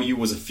 The value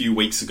was a few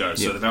weeks ago.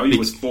 So the value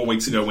was 4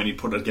 weeks ago when he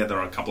put together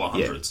a couple of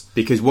hundreds. Yeah.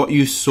 Because what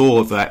you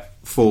saw that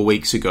 4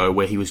 weeks ago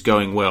where he was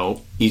going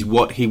well is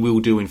what he will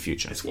do in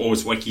future. It's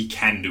always what he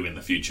can do in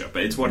the future,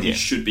 but it's what he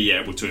should be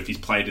able to if he's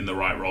played in the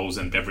right roles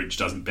and Beveridge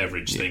doesn't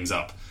beverage things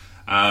up.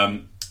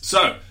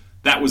 So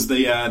that was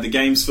the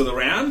games for the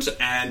round,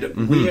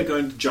 and we are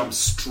going to jump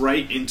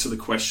straight into the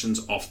questions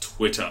off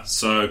Twitter.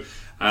 So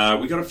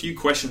we got a few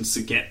questions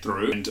to get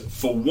through, and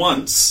for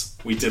once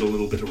we did a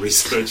little bit of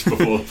research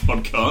before the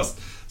podcast.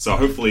 So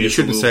hopefully you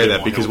shouldn't say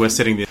that because we're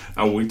setting the...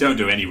 we don't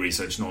do any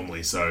research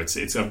normally, so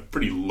it's a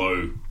pretty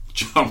low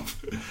jump.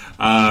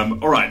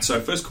 All right, so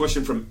first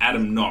question from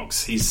Adam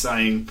Knox. He's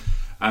saying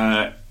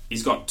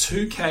he's got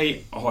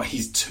 2K. Oh,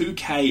 he's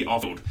 2K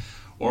off.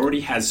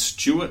 Already has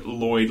Stuart,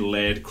 Lloyd,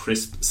 Laird,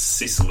 Crisp,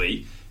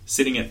 Sicily.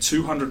 sitting at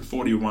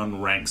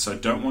 241 ranks, so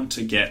don't want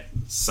to get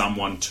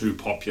someone too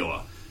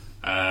popular.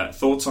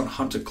 Thoughts on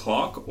Hunter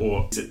Clark,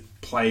 or is it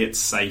play it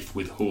safe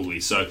with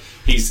Hooley? So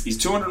he's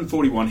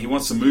 241. He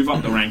wants to move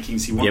up the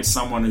rankings. He wants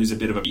someone who's a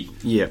bit of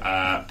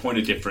a point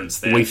of difference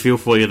there. We feel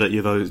for you that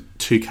you're those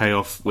 2K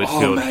off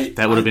Whitfield. Mate,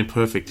 that would have been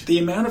perfect. The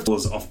amount of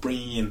dollars off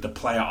bringing in the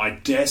player I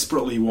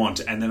desperately want,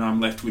 and then I'm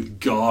left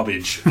with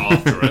garbage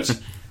after it.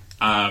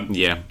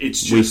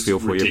 It's just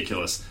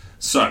ridiculous.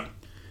 So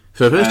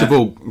first of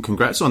all,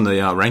 congrats on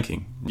the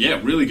ranking.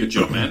 Yeah, really good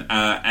job, man.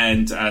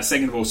 And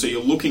second of all, so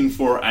you're looking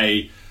for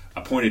a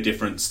point of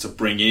difference to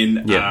bring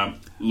in. Yeah.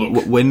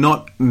 Look, we're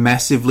not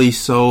massively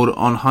sold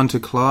on Hunter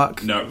Clark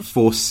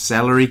for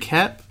salary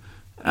cap.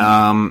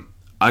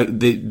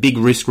 The big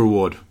risk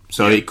reward.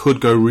 So it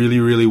could go really,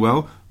 really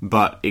well,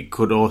 but it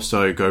could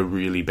also go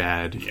really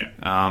bad. Yeah.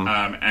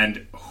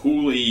 And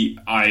Hooley,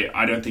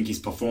 I don't think he's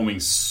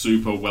performing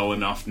super well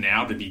enough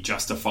now to be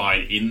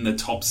justified in the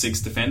top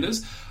 6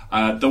 defenders.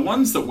 The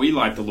ones that we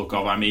like the look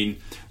of, I mean,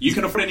 you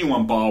can afford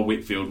anyone bar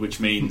Whitfield, which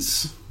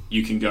means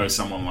you can go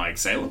someone like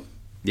Salem.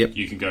 Yep.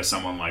 You can go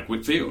someone like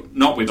Whitfield.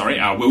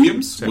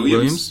 Williams.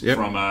 Yep.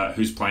 From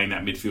who's playing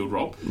that midfield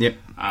role. Yep.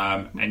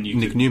 And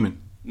Nick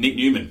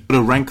Newman.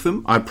 To rank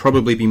them, I'd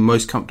probably be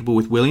most comfortable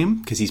with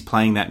William because he's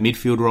playing that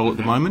midfield role at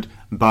the moment.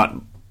 But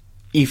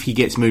if he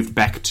gets moved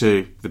back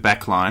to the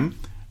back line,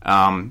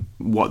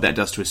 what that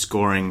does to his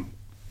scoring...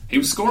 He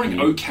was scoring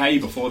okay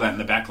before that in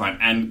the back line.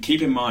 And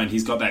keep in mind,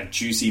 he's got that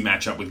juicy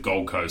matchup with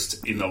Gold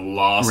Coast in the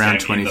last round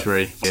game.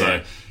 23.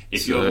 So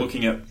if you're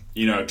looking at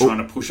trying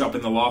to push up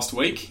in the last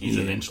week, he's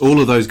eventually...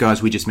 All of those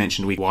guys we just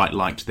mentioned, we quite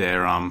liked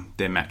their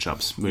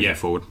matchups moving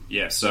forward.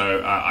 Yeah,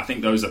 so I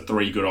think those are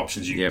 3 good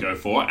options you can go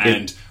for,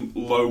 and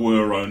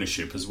lower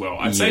ownership as well.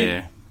 I'd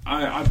say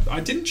I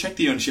didn't check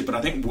the ownership, but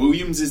I think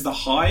Williams is the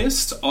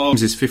highest.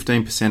 Williams is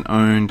 15%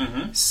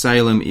 owned.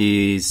 Salem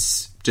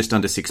is just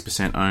under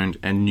 6% owned,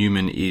 and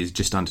Newman is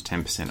just under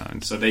 10%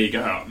 owned. So there you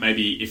go.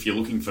 Maybe if you're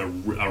looking for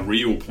a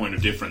real point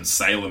of difference,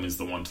 Salem is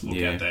the one to look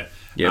at there.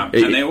 Yeah.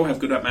 And they all have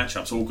good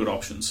matchups, all good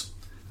options.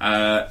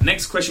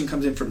 Next question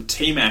comes in from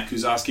T-Mac,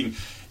 who's asking,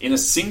 in a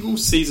single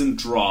season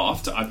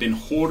draft, I've been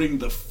hoarding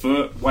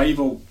the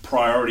waiver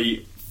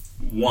priority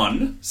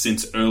 1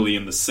 since early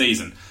in the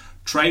season.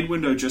 Trade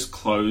window just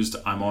closed.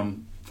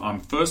 I'm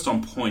first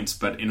on points,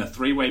 but in a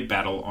 3-way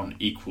battle on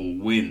equal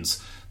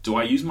wins. Do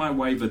I use my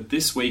waiver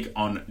this week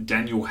on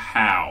Daniel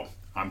Howe?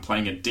 I'm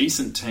playing a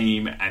decent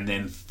team and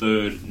then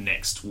 3rd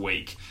next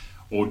week.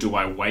 Or do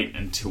I wait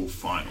until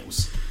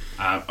finals?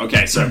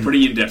 Okay, so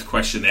pretty in-depth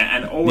question there.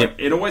 And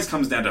it always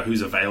comes down to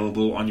who's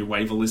available on your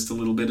waiver list a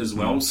little bit as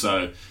well.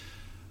 So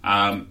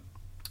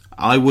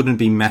I wouldn't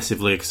be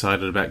massively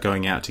excited about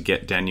going out to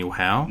get Daniel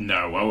Howe.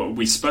 No, well,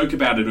 we spoke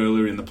about it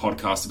earlier in the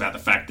podcast about the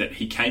fact that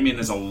he came in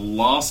as a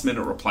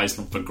last-minute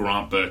replacement for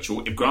Grant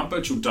Birchall. If Grant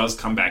Birchall does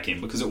come back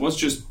in, because it was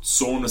just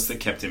soreness that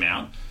kept him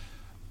out,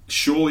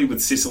 surely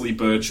with Sicily,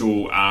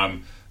 Birchall,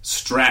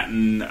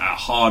 Stratton,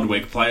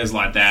 Hardwick, players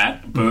like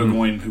that,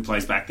 Burgoyne, who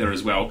plays back there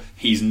as well,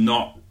 he's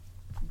not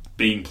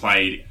being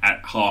played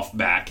at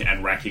half-back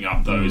and racking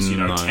up those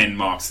 10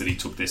 marks that he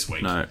took this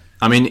week. No.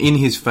 I mean, in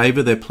his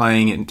favour, they're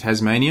playing in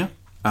Tasmania,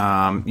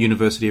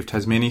 University of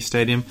Tasmania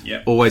Stadium.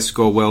 Yep. Always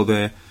score well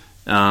there.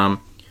 The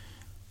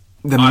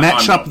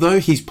matchup, though,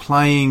 he's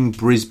playing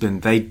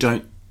Brisbane. They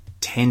don't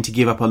tend to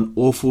give up an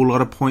awful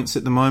lot of points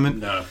at the moment.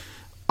 No.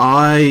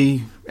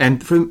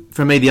 And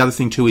for me, the other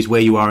thing, too, is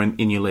where you are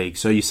in your league.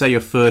 So you say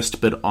you're first,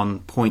 but on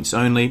points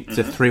only. It's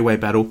a 3-way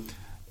battle.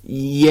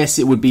 Yes,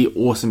 it would be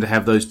awesome to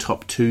have those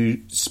top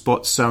 2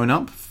 spots sewn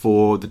up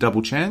for the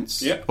double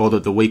chance, or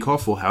the week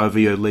off, or however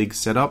your league's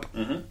set up.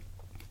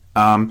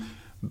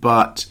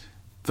 But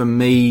for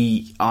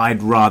me,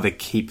 I'd rather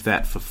keep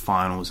that for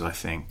finals, I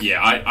think. Yeah,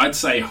 I'd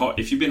say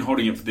if you've been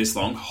holding it for this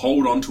long,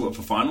 hold on to it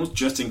for finals,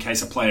 just in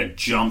case a player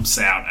jumps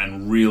out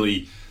and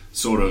really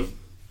sort of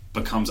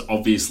becomes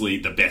obviously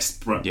the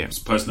best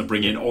person to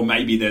bring in, or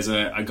maybe there's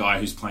a guy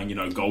who's playing,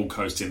 Gold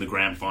Coast in the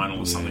grand final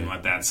or something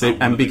like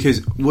that.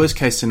 Because worst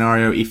case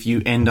scenario, if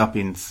you end up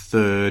in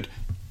 3rd,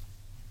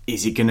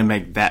 is it going to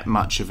make that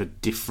much of a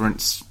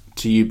difference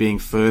to you being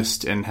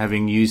first and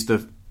having used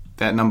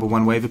that number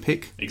 1 waiver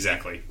pick?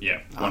 Exactly. Yeah.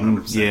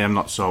 100%. I'm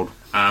not sold.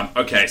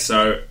 Okay,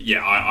 so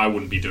I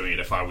wouldn't be doing it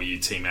if I were you,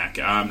 T-Mac.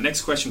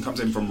 Next question comes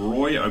in from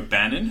Roy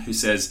O'Bannon, who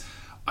says,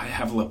 I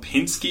have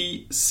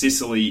Lipinski,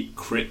 Sicily,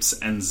 Cripps,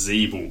 and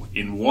Zeeble.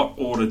 In what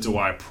order do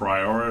I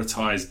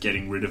prioritise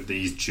getting rid of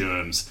these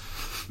germs?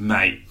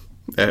 Mate.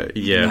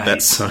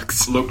 That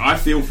sucks. Look, I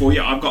feel for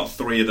you. I've got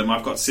 3 of them.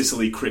 I've got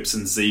Sicily, Cripps,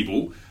 and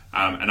Zeeble.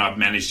 And I've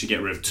managed to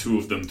get rid of 2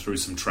 of them through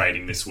some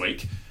trading this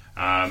week.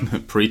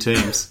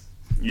 Pre-teams.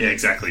 Yeah,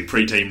 exactly.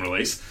 Pre-team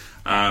release.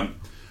 But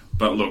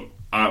look,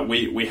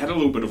 we had a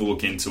little bit of a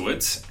look into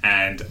it,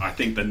 and I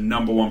think the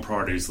number 1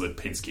 priority is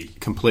Lipinski.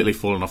 Completely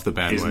fallen off the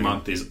bandwagon. His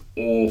month is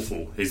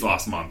awful. His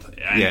last month.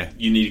 And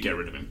you need to get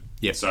rid of him.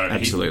 Yeah, so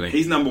absolutely.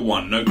 He's number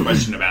 1, no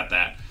question about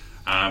that.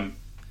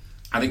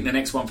 I think the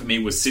next one for me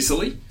was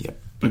Sicily. Yep.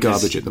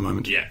 Garbage at the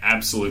moment. Yeah,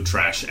 absolute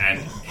trash. And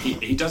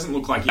he doesn't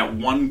look like he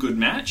had one good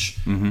match,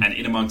 and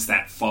in amongst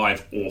that,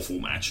 5 awful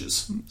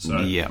matches.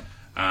 So,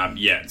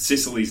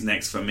 Sicily's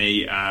next for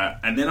me.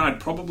 And then I'd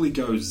probably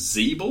go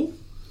Zeeble.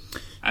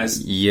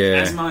 As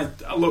my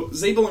look,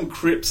 Zeeble and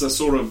Cripps are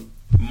sort of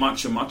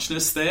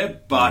muchness there,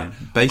 but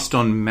based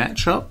on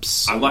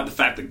matchups, I like the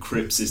fact that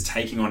Cripps is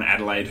taking on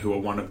Adelaide, who are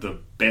one of the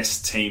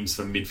best teams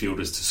for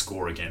midfielders to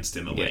score against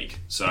in the league.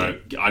 So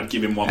I'd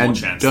give him one more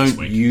chance this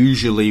week. Don't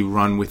usually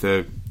run with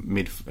a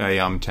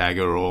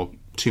tagger or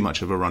too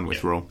much of a run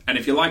with Raw. And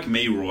if you're like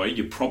me, Roy,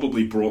 you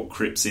probably brought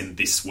Cripps in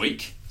this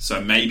week,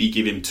 so maybe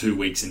give him 2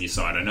 weeks in your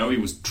side. I know he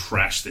was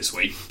trash this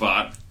week,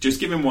 but just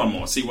give him one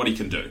more, see what he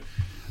can do.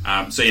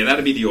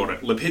 That'd be the order.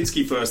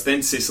 Lipinski first,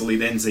 then Sicily,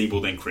 then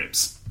Zeeble, then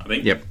Cripps. I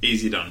think.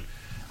 Easy done.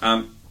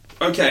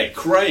 Okay,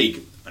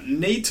 Craig.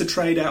 Need to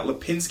trade out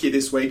Lipinski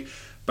this week,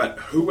 but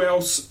who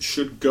else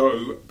should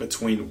go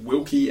between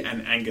Wilkie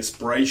and Angus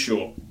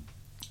Brayshaw?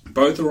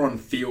 Both are on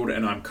field,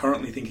 and I'm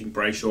currently thinking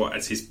Brayshaw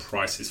as his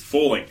price is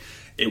falling.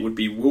 It would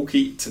be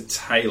Wilkie to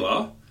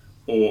Taylor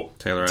or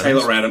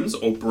Taylor Adams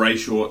or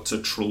Brayshaw to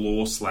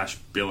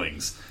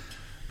Treloar/Billings.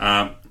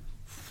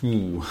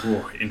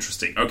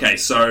 Interesting. Okay,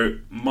 so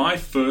my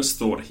first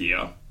thought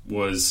here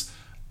was,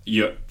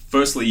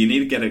 firstly, you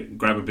need to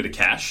grab a bit of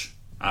cash.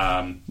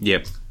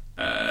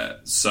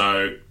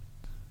 So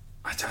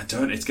I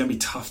don't. It's going to be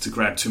tough to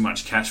grab too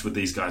much cash with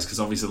these guys because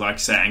obviously, like you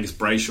say, Angus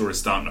Brayshaw is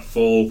starting to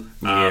fall.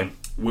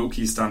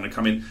 Wilkie's starting to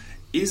come in.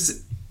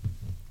 Is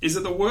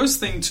it the worst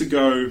thing to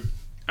go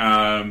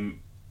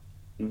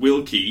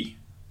Wilkie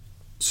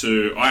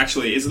to? Or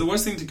actually, is it the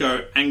worst thing to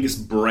go Angus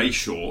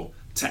Brayshaw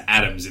to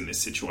Adams in this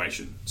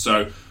situation?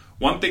 So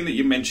one thing that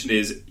you mentioned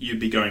is you'd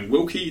be going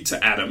Wilkie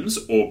to Adams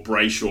or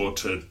Brayshaw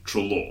to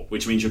Treloar,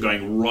 which means you're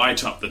going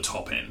right up the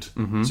top end.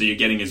 So you're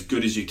getting as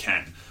good as you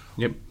can.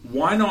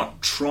 Why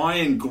not try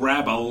and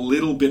grab a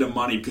little bit of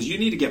money? Because you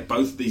need to get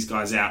both of these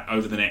guys out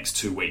over the next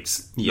 2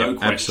 weeks. No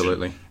question.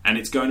 Absolutely. And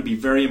it's going to be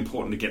very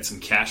important to get some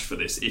cash for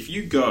this. If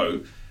you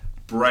go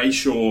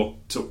Brayshaw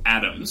to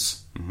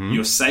Adams,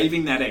 you're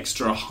saving that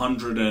extra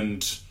 100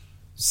 and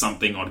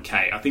something odd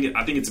K. I think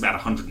it's about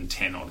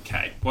 110 odd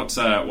K. What's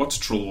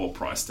Treloar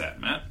priced at,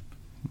 Matt?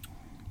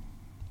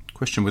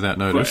 Question without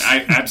notice.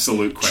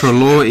 Absolute question.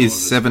 Treloar is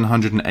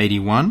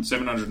 781.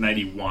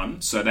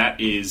 781. So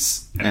that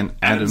is... And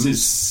Adams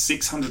is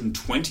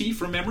 620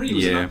 from memory,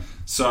 wasn't it?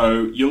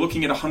 So you're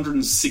looking at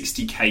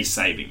 160k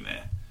saving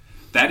there.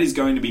 That is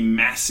going to be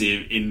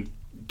massive in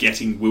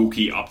getting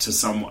Wilkie up to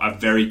a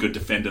very good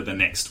defender the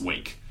next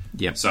week.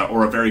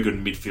 Or a very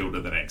good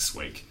midfielder the next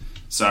week.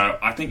 So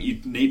I think you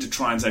need to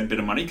try and save a bit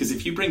of money, because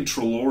if you bring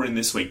Treloar in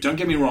this week, don't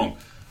get me wrong,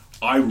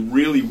 I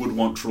really would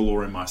want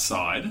Treloar in my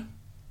side,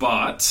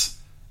 but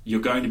you're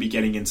going to be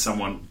getting in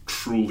someone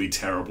truly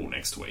terrible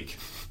next week.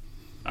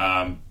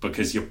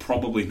 Because you're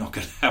probably not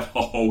going to have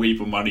a whole heap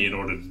of money in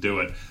order to do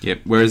it.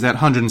 Whereas that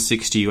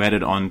 160 you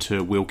added on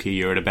to Wilkie,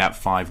 you're at about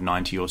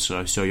 590 or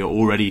so. So you're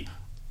already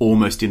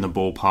almost in the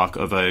ballpark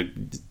of a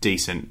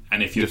decent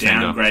And if you're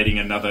defender. Downgrading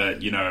another,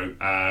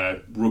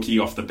 rookie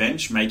off the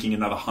bench, making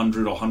another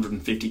 100 or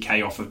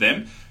 150k off of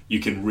them, you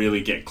can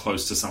really get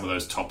close to some of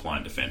those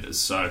top-line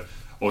defenders.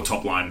 Or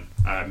top-line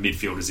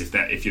midfielders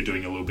if you're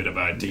doing a little bit of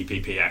a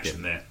DPP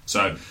action there.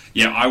 So,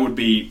 I would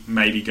be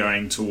maybe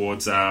going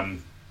towards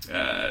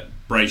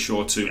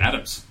Brayshaw to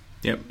Adams.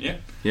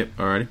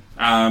 Alrighty.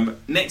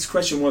 Next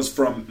question was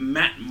from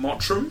Matt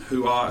Mottram,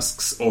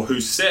 who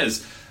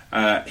says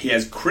he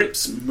has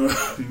Cripps,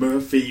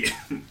 Murphy...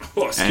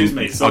 I'll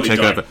take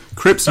over.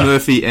 Cripps,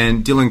 Murphy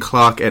and Dylan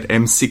Clark at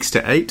M6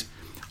 to 8.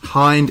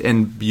 Hind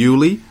and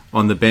Bewley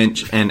on the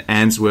bench and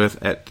Answorth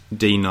at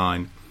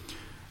D9.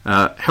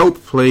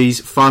 Help please,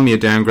 find me a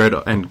downgrade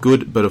and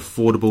good but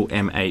affordable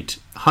M8.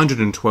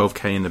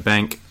 112k in the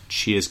bank.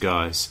 Cheers,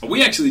 guys.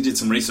 We actually did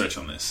some research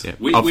on this.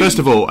 First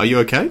of all, are you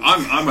okay?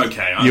 I'm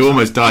okay. You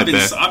almost died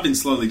there. I've been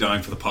slowly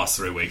dying for the past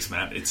 3 weeks,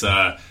 Matt. It's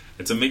a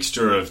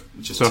mixture of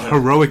just... So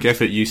heroic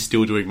effort, you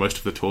still doing most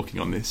of the talking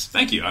on this.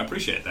 Thank you, I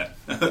appreciate that.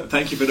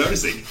 Thank you for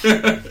noticing.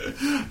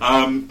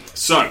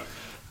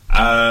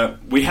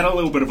 We had a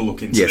little bit of a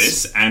look into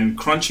this, and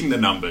crunching the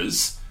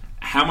numbers...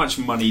 How much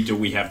money do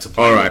we have to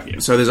play with here?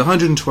 So there's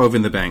 112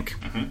 in the bank.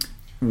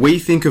 We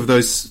think of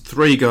those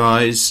 3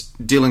 guys.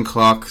 Dylan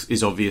Clark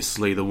is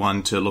obviously the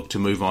one to look to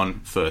move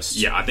on first.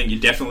 Yeah, I think you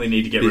definitely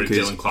need to get rid of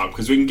Dylan Clark,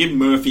 because we can give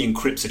Murphy and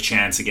Cripps a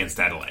chance against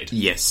Adelaide.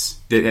 Yes.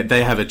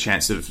 They have a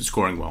chance of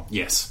scoring well.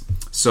 Yes.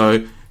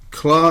 So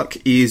Clark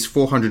is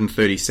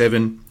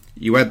 437.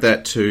 You add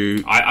that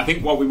to... I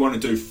think what we want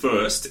to do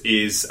first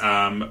is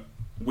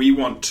we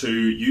want to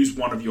use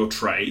one of your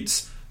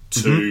trades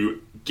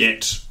to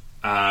get...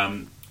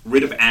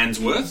 rid of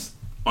Answorth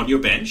on your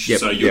bench,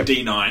 so you're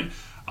D9.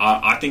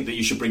 I think that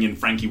you should bring in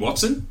Frankie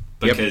Watson,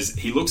 because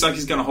he looks like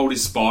he's going to hold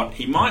his spot.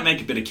 He might make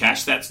a bit of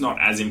cash, that's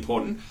not as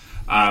important,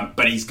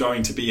 but he's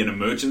going to be an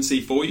emergency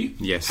for you.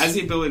 Yes. Has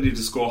the ability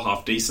to score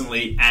half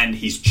decently, and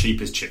he's cheap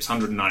as chips,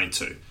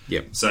 192.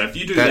 So if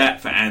you do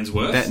that for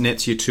Answorth... That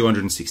nets you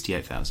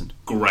 268,000.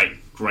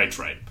 Great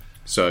trade.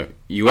 So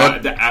you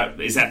add...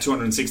 is that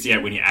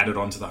 268 when you add it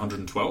on to the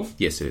 112?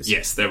 Yes, it is.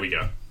 Yes, there we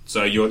go.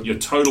 So your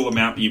total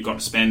amount that you've got to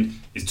spend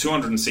is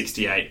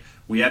 268.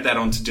 We add that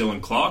on to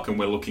Dylan Clark, and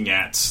we're looking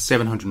at...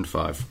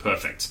 705.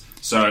 Perfect.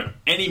 So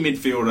any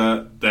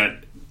midfielder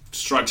that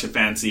strikes your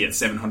fancy at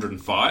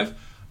 705,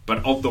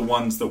 but of the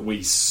ones that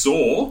we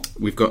saw...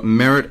 We've got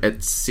Merritt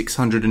at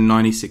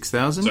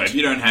 696,000. So if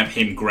you don't have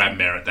him, grab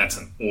Merritt. That's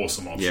an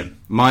awesome option.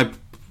 Yeah.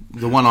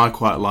 The one I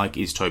quite like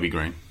is Toby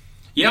Green.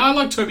 Yeah, I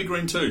like Toby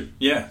Green too.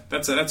 Yeah,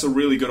 that's a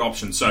really good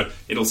option. So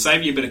it'll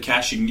save you a bit of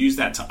cash. You can use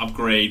that to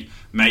upgrade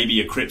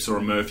maybe a Cripps or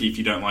a Murphy if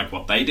you don't like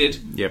what they did.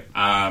 Yep.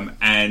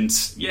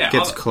 And yeah,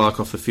 gets Clark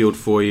off the field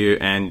for you,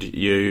 and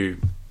you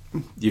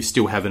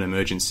still have an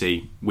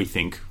emergency, we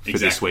think, for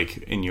this week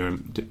in your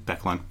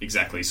backline.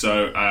 Exactly.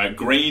 So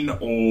Green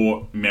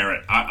or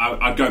Merritt.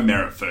 I'd go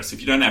Merritt first.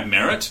 If you don't have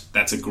Merritt,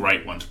 that's a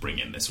great one to bring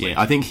in this week.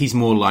 Yeah, I think he's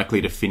more likely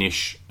to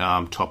finish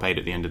top 8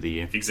 at the end of the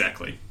year.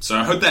 Exactly. So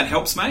I hope that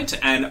helps, mate.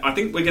 And I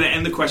think we're going to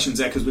end the questions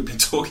there because we've been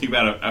talking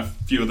about a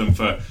few of them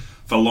for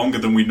longer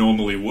than we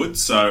normally would.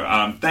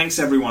 So thanks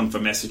everyone for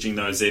messaging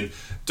those in.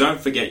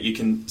 Don't forget you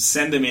can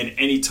send them in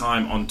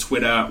anytime on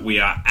Twitter. We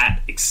are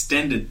at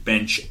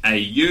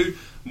ExtendedBenchAU.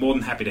 More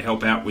than happy to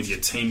help out with your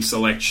team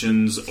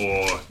selections,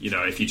 or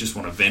if you just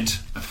want to vent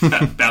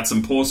about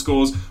some poor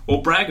scores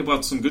or brag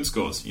about some good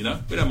scores. We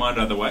don't mind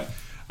either way.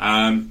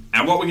 And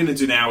what we're going to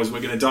do now is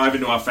we're going to dive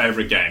into our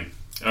favourite game.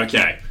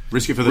 Okay.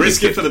 Risk it for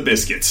the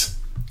biscuits.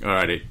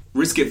 Alrighty.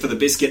 Risk It for the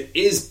Biscuit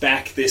is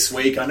back this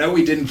week. I know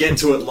we didn't get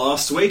to it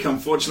last week.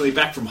 Unfortunately,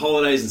 back from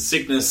holidays and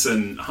sickness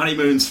and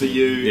honeymoons for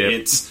you.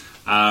 Yep.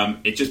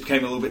 It just became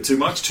a little bit too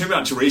much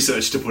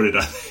research to put it,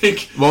 I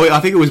think. Well,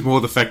 I think it was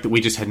more the fact that we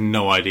just had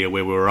no idea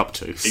where we were up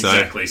to.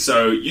 Exactly.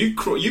 So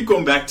you've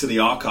gone back to the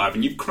archive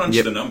and you've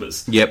crunched the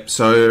numbers. Yep.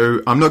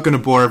 So I'm not going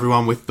to bore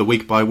everyone with the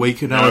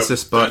week-by-week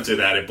analysis, but don't do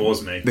that. It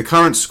bores me. The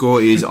current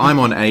score is I'm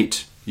on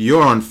 8,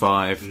 you're on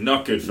 5.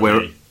 Not good for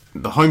me.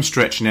 The home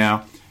stretch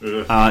now.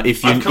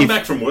 I've come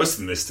back from worse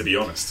than this, to be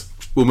honest.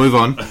 We'll move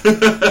on.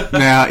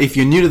 Now, if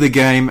you're new to the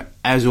game,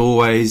 as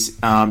always,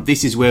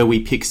 this is where we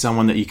pick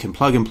someone that you can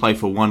plug and play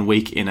for 1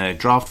 week in a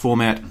draft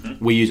format.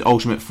 Mm-hmm. We use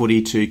Ultimate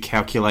Footy to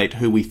calculate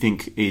who we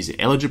think is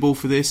eligible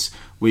for this.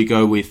 We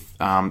go with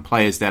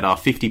players that are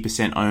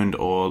 50% owned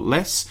or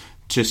less,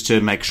 just to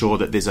make sure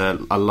that there's a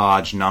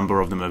large number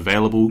of them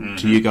available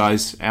to you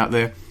guys out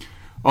there.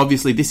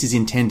 Obviously, this is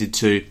intended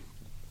to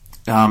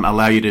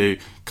allow you to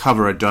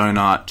cover a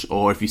donut,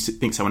 or if you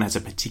think someone has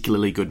a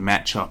particularly good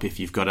matchup, if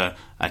you've got a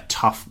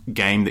tough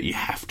game that you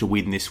have to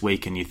win this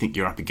week and you think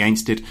you're up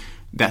against it,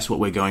 that's what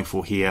we're going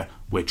for here.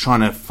 We're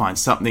trying to find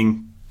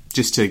something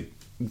just to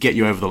get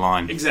you over the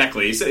line.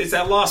 Exactly. It's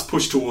that last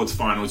push towards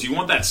finals. You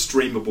want that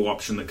streamable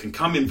option that can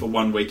come in for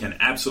 1 week and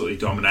absolutely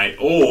dominate,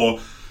 or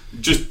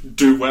just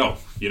do well.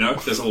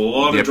 There's a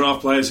lot of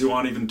draft players who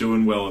aren't even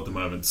doing well at the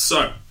moment.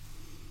 So,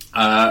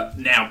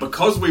 now,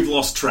 because we've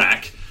lost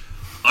track,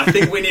 I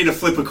think we need to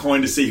flip a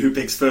coin to see who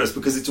picks first,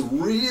 because it's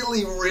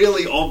really,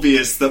 really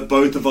obvious that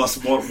both of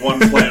us want one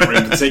player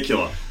in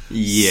particular.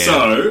 Yeah.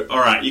 So,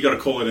 all right, you got to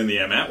call it in the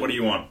air, Matt. What do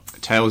you want?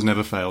 Tails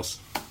never fails.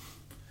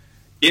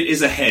 It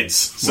is a heads.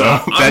 So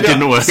that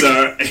didn't work.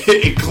 So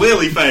it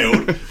clearly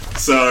failed.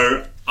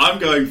 So I'm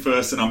going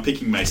first, and I'm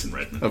picking Mason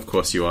Redman. Of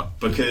course you are.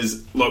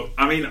 Because, look,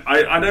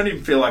 I don't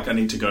even feel like I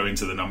need to go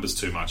into the numbers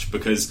too much,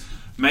 because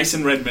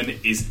Mason Redman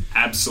is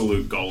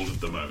absolute gold at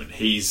the moment.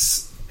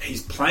 He's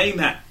playing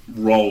that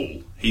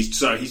role. He's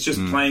just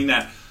playing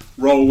that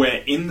role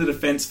where in the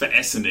defence for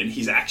Essendon,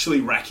 he's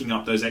actually racking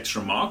up those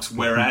extra marks,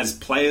 whereas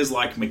players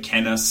like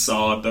McKenna,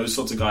 Saad, those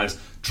sorts of guys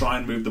try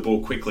and move the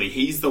ball quickly.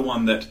 He's the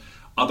one that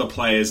other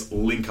players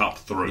link up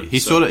through.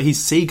 He's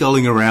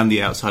seagulling around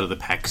the outside of the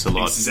packs a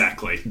lot.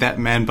 Exactly. That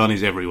man bun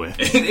is everywhere.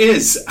 It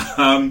is.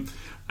 And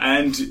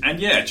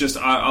yeah,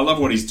 I love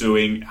what he's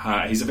doing.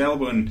 He's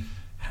available in...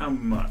 How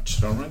much?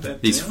 Did I write that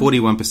He's down?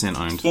 41%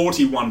 owned.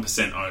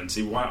 41% owned.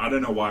 See, I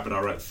don't know why, but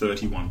I wrote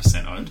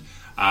 31% owned.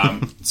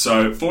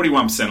 So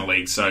 41% a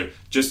league. So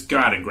just go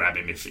out and grab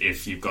him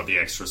if you've got the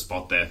extra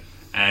spot there.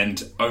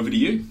 And over to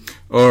you.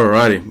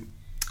 Alrighty.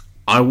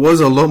 I was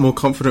a lot more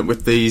confident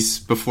with these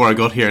before I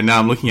got here, and now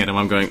I'm looking at them,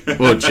 I'm going,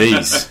 oh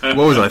jeez,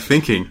 what was I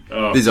thinking?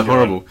 These are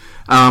horrible.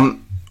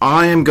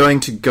 I am going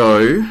to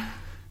go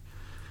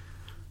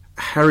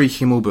Harry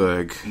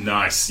Himmelberg.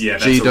 Nice, yeah,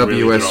 that's GWS a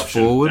really good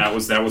option. forward.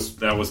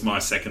 That was my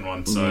second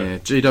one. So yeah,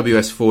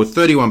 GWS forward,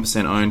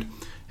 31% owned.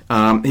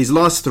 His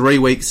last 3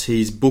 weeks,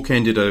 he's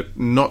bookended a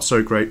not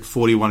so great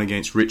 41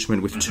 against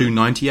Richmond with 2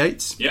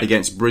 98s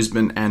against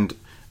Brisbane and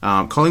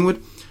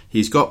Collingwood.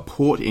 He's got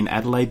Port in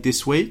Adelaide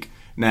this week.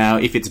 Now,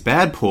 if it's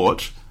bad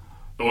Port,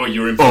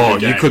 you're in for a good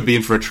game. You could be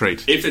in for a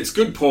treat. If it's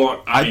good Port,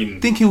 I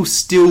think he'll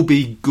still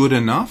be good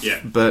enough. Yeah.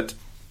 But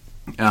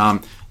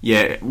when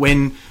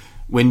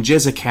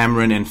Jezza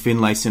Cameron and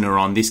Finlayson are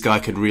on, this guy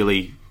could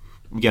really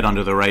get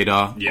under the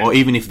radar. Yeah. Or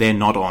even if they're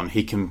not on,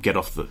 he can get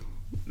off the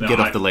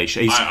leash.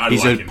 He's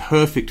like a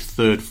perfect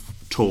third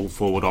tall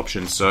forward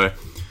option. So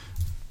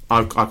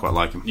I quite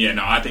like him. Yeah,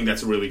 no, I think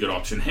that's a really good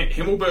option.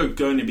 Himmelberg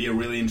going to be a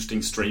really interesting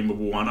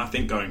streamable one, I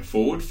think, going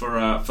forward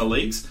for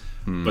leagues,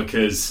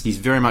 because he's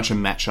very much a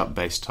matchup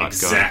based type guy.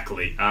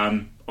 Exactly.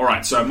 All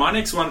right, so my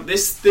next one.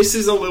 This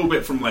is a little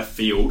bit from left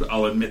field.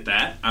 I'll admit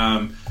that.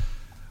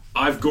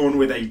 I've gone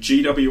with a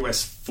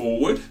GWS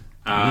forward.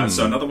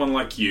 So another one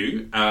like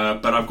you,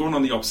 but I've gone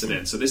on the opposite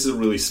end. So this is a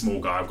really small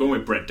guy. I've gone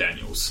with Brett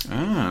Daniels.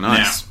 Ah,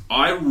 nice. Now,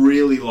 I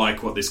really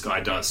like what this guy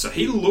does. So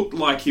he looked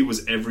like he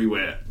was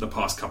everywhere the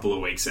past couple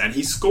of weeks, and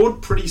he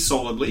scored pretty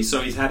solidly.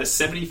 So he's had a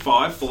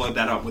 75, followed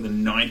that up with a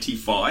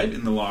 95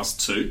 in the last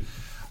two.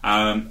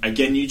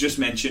 Again, you just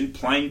mentioned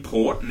playing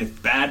Port, and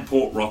if bad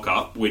Port rock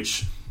up,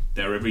 which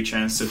they're every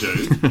chance to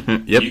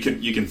do, yep.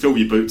 you can fill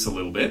your boots a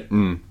little bit.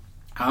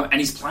 And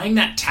he's playing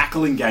that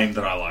tackling game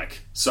that I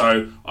like.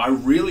 So I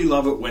really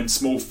love it when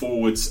small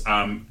forwards,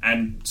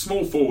 and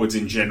small forwards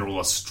in general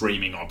are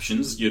streaming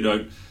options.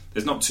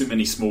 There's not too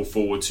many small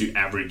forwards who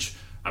average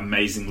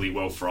amazingly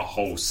well for a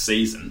whole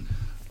season.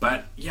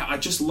 But yeah, I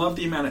just love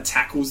the amount of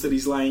tackles that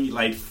he's laying. He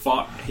laid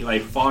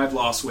 5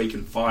 last week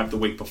and 5 the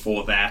week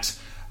before that.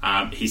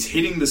 He's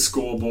hitting the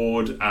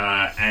scoreboard,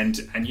 and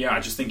yeah, I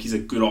just think he's a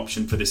good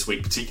option for this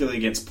week, particularly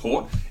against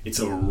Port. It's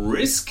a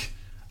risk.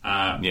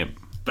 Yep.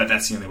 But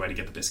that's the only way to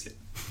get the biscuit.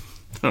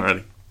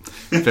 Alrighty.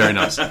 Very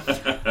nice.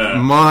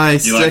 My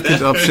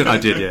second option... I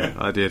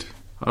did.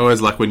 I always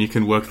like when you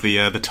can work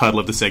the title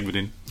of the segment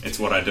in. It's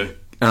what I do.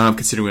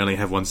 Considering we only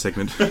have one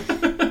segment.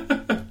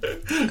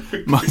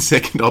 My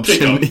second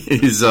option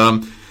is...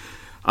 I'm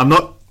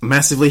not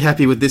massively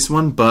happy with this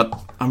one, but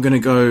I'm going to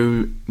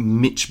go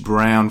Mitch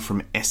Brown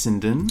from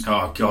Essendon.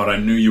 Oh, God, I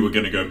knew you were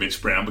going to go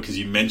Mitch Brown because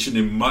you mentioned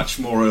him much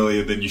more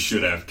earlier than you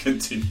should have.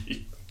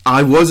 Continue.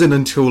 I wasn't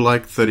until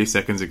like 30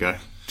 seconds ago.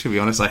 To be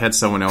honest, I had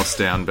someone else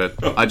down, but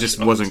I just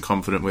wasn't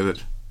confident with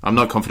it. I'm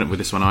not confident with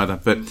this one either.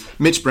 But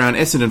Mitch Brown,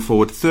 Essendon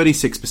forward,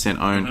 36%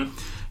 owned.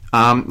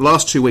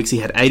 Last 2 weeks, he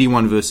had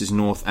 81 versus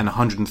North and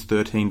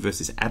 113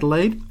 versus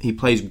Adelaide. He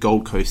plays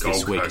Gold Coast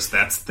this week.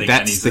 That's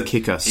the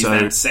kicker. He's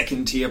that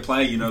second-tier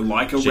player,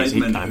 like a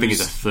Redmond. I think he's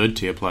a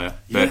third-tier player.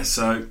 Yeah,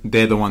 so...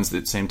 They're the ones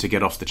that seem to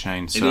get off the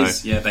chain. It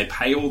is, yeah. They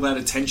pay all that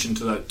attention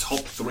to the top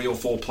 3 or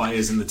 4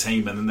 players in the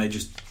team, and then they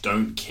just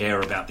don't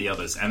care about the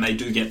others. And they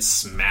do get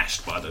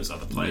smashed by those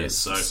other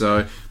players. Yes.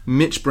 So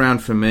Mitch Brown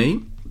for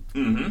me.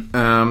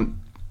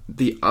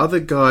 The other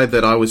guy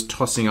that I was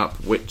tossing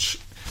up, which...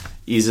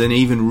 is an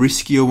even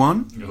riskier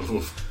one.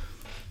 Oof.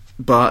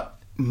 But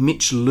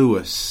Mitch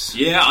Lewis.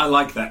 Yeah, I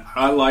like that.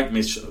 I like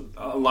Mitch.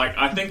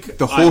 I think...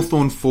 The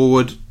Hawthorn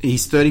forward,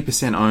 he's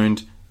 30%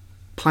 owned,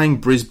 playing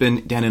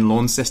Brisbane down in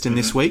Launceston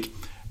this week.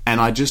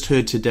 And I just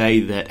heard today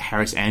that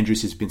Harris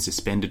Andrews has been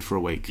suspended for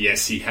a week.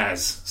 Yes, he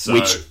has.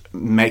 Which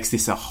makes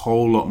this a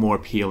whole lot more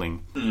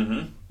appealing.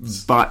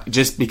 But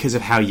just because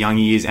of how young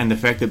he is and the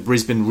fact that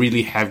Brisbane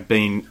really have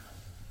been...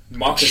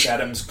 Marcus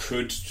Adams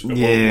will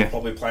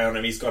probably play on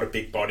him. He's got a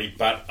big body.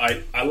 But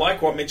I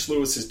like what Mitch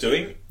Lewis is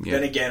doing. Yeah.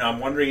 Then again, I'm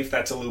wondering if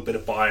that's a little bit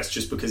of bias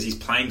just because he's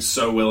playing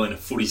so well in a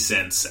footy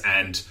sense.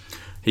 And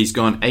he's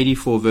gone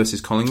 84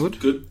 versus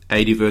Collingwood. Good.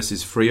 80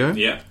 versus Freo.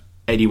 Yeah.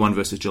 81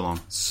 versus Geelong.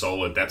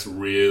 Solid. That's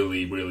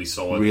really, really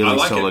solid. Really I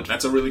like solid. It.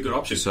 That's a really good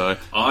option. So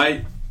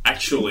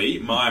Actually,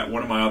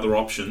 one of my other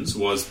options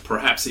was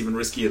perhaps even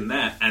riskier than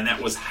that, and that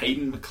was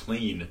Hayden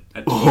McLean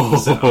at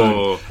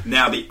 12%.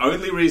 Now, the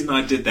only reason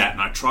I did that,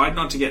 and I tried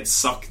not to get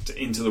sucked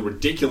into the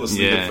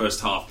ridiculously good first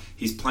half,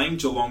 he's playing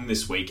Geelong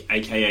this week,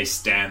 a.k.a.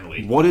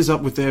 Stanley. What is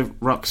up with their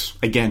rucks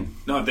again?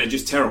 No, they're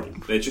just terrible.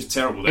 They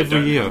Every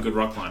don't year. have a good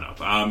ruck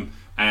lineup.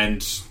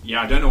 And,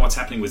 yeah, I don't know what's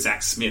happening with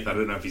Zach Smith. I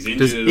don't know if he's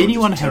injured. Does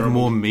anyone have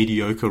more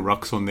mediocre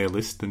rucks on their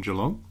list than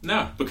Geelong?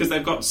 No, because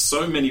they've got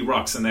so many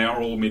rucks and they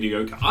are all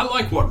mediocre. I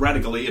like what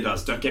Radaglia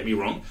does, don't get me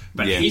wrong,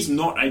 but he's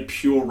not a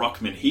pure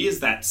ruckman. He is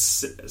that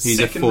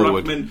second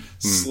ruckman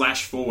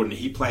 / forward, and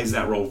he plays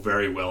that role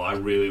very well. I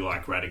really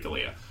like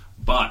Radaglia.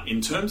 But in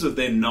terms of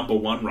their number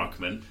one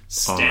ruckman,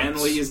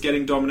 Stanley is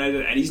getting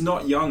dominated, and he's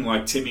not young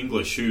like Tim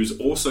English, who's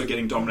also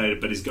getting dominated,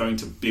 but is going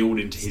to build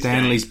into his game.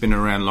 Stanley's been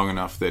around long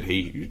enough that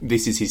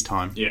this is his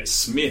time. Yeah,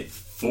 Smith,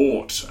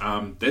 Fort.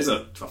 There's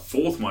a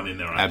fourth one in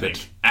there, I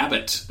think.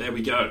 Abbott. There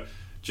we go.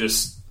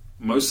 Just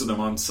most of them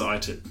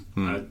unsighted,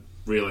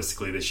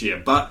 realistically, this year.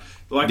 But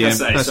like I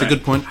say, that's a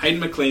good point. Hayden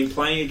McLean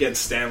playing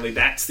against Stanley,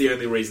 that's the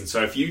only reason.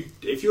 So if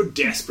you're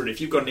desperate, if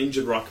you've got an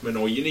injured ruckman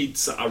or you need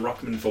a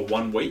ruckman for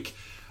 1 week,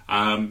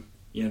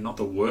 not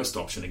the worst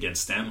option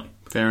against Stanley.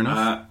 Fair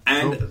enough.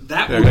 And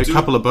that will do a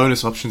couple of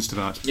bonus options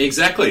tonight.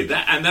 Exactly.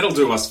 That'll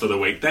do us for the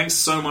week. Thanks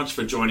so much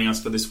for joining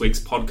us for this week's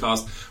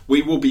podcast.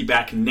 We will be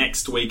back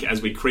next week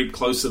as we creep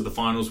closer to the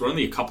finals. We're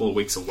only a couple of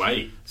weeks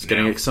away. It's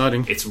getting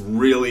exciting. It's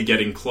really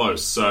getting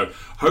close. So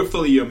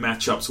hopefully your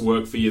matchups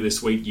work for you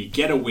this week. You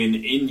get a win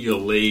in your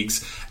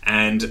leagues,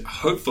 and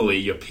hopefully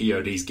your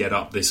PODs get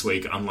up this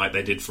week, unlike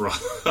they did for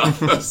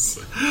us.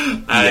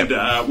 And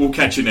we'll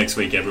catch you next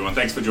week, everyone.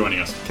 Thanks for joining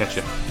us. Catch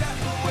you.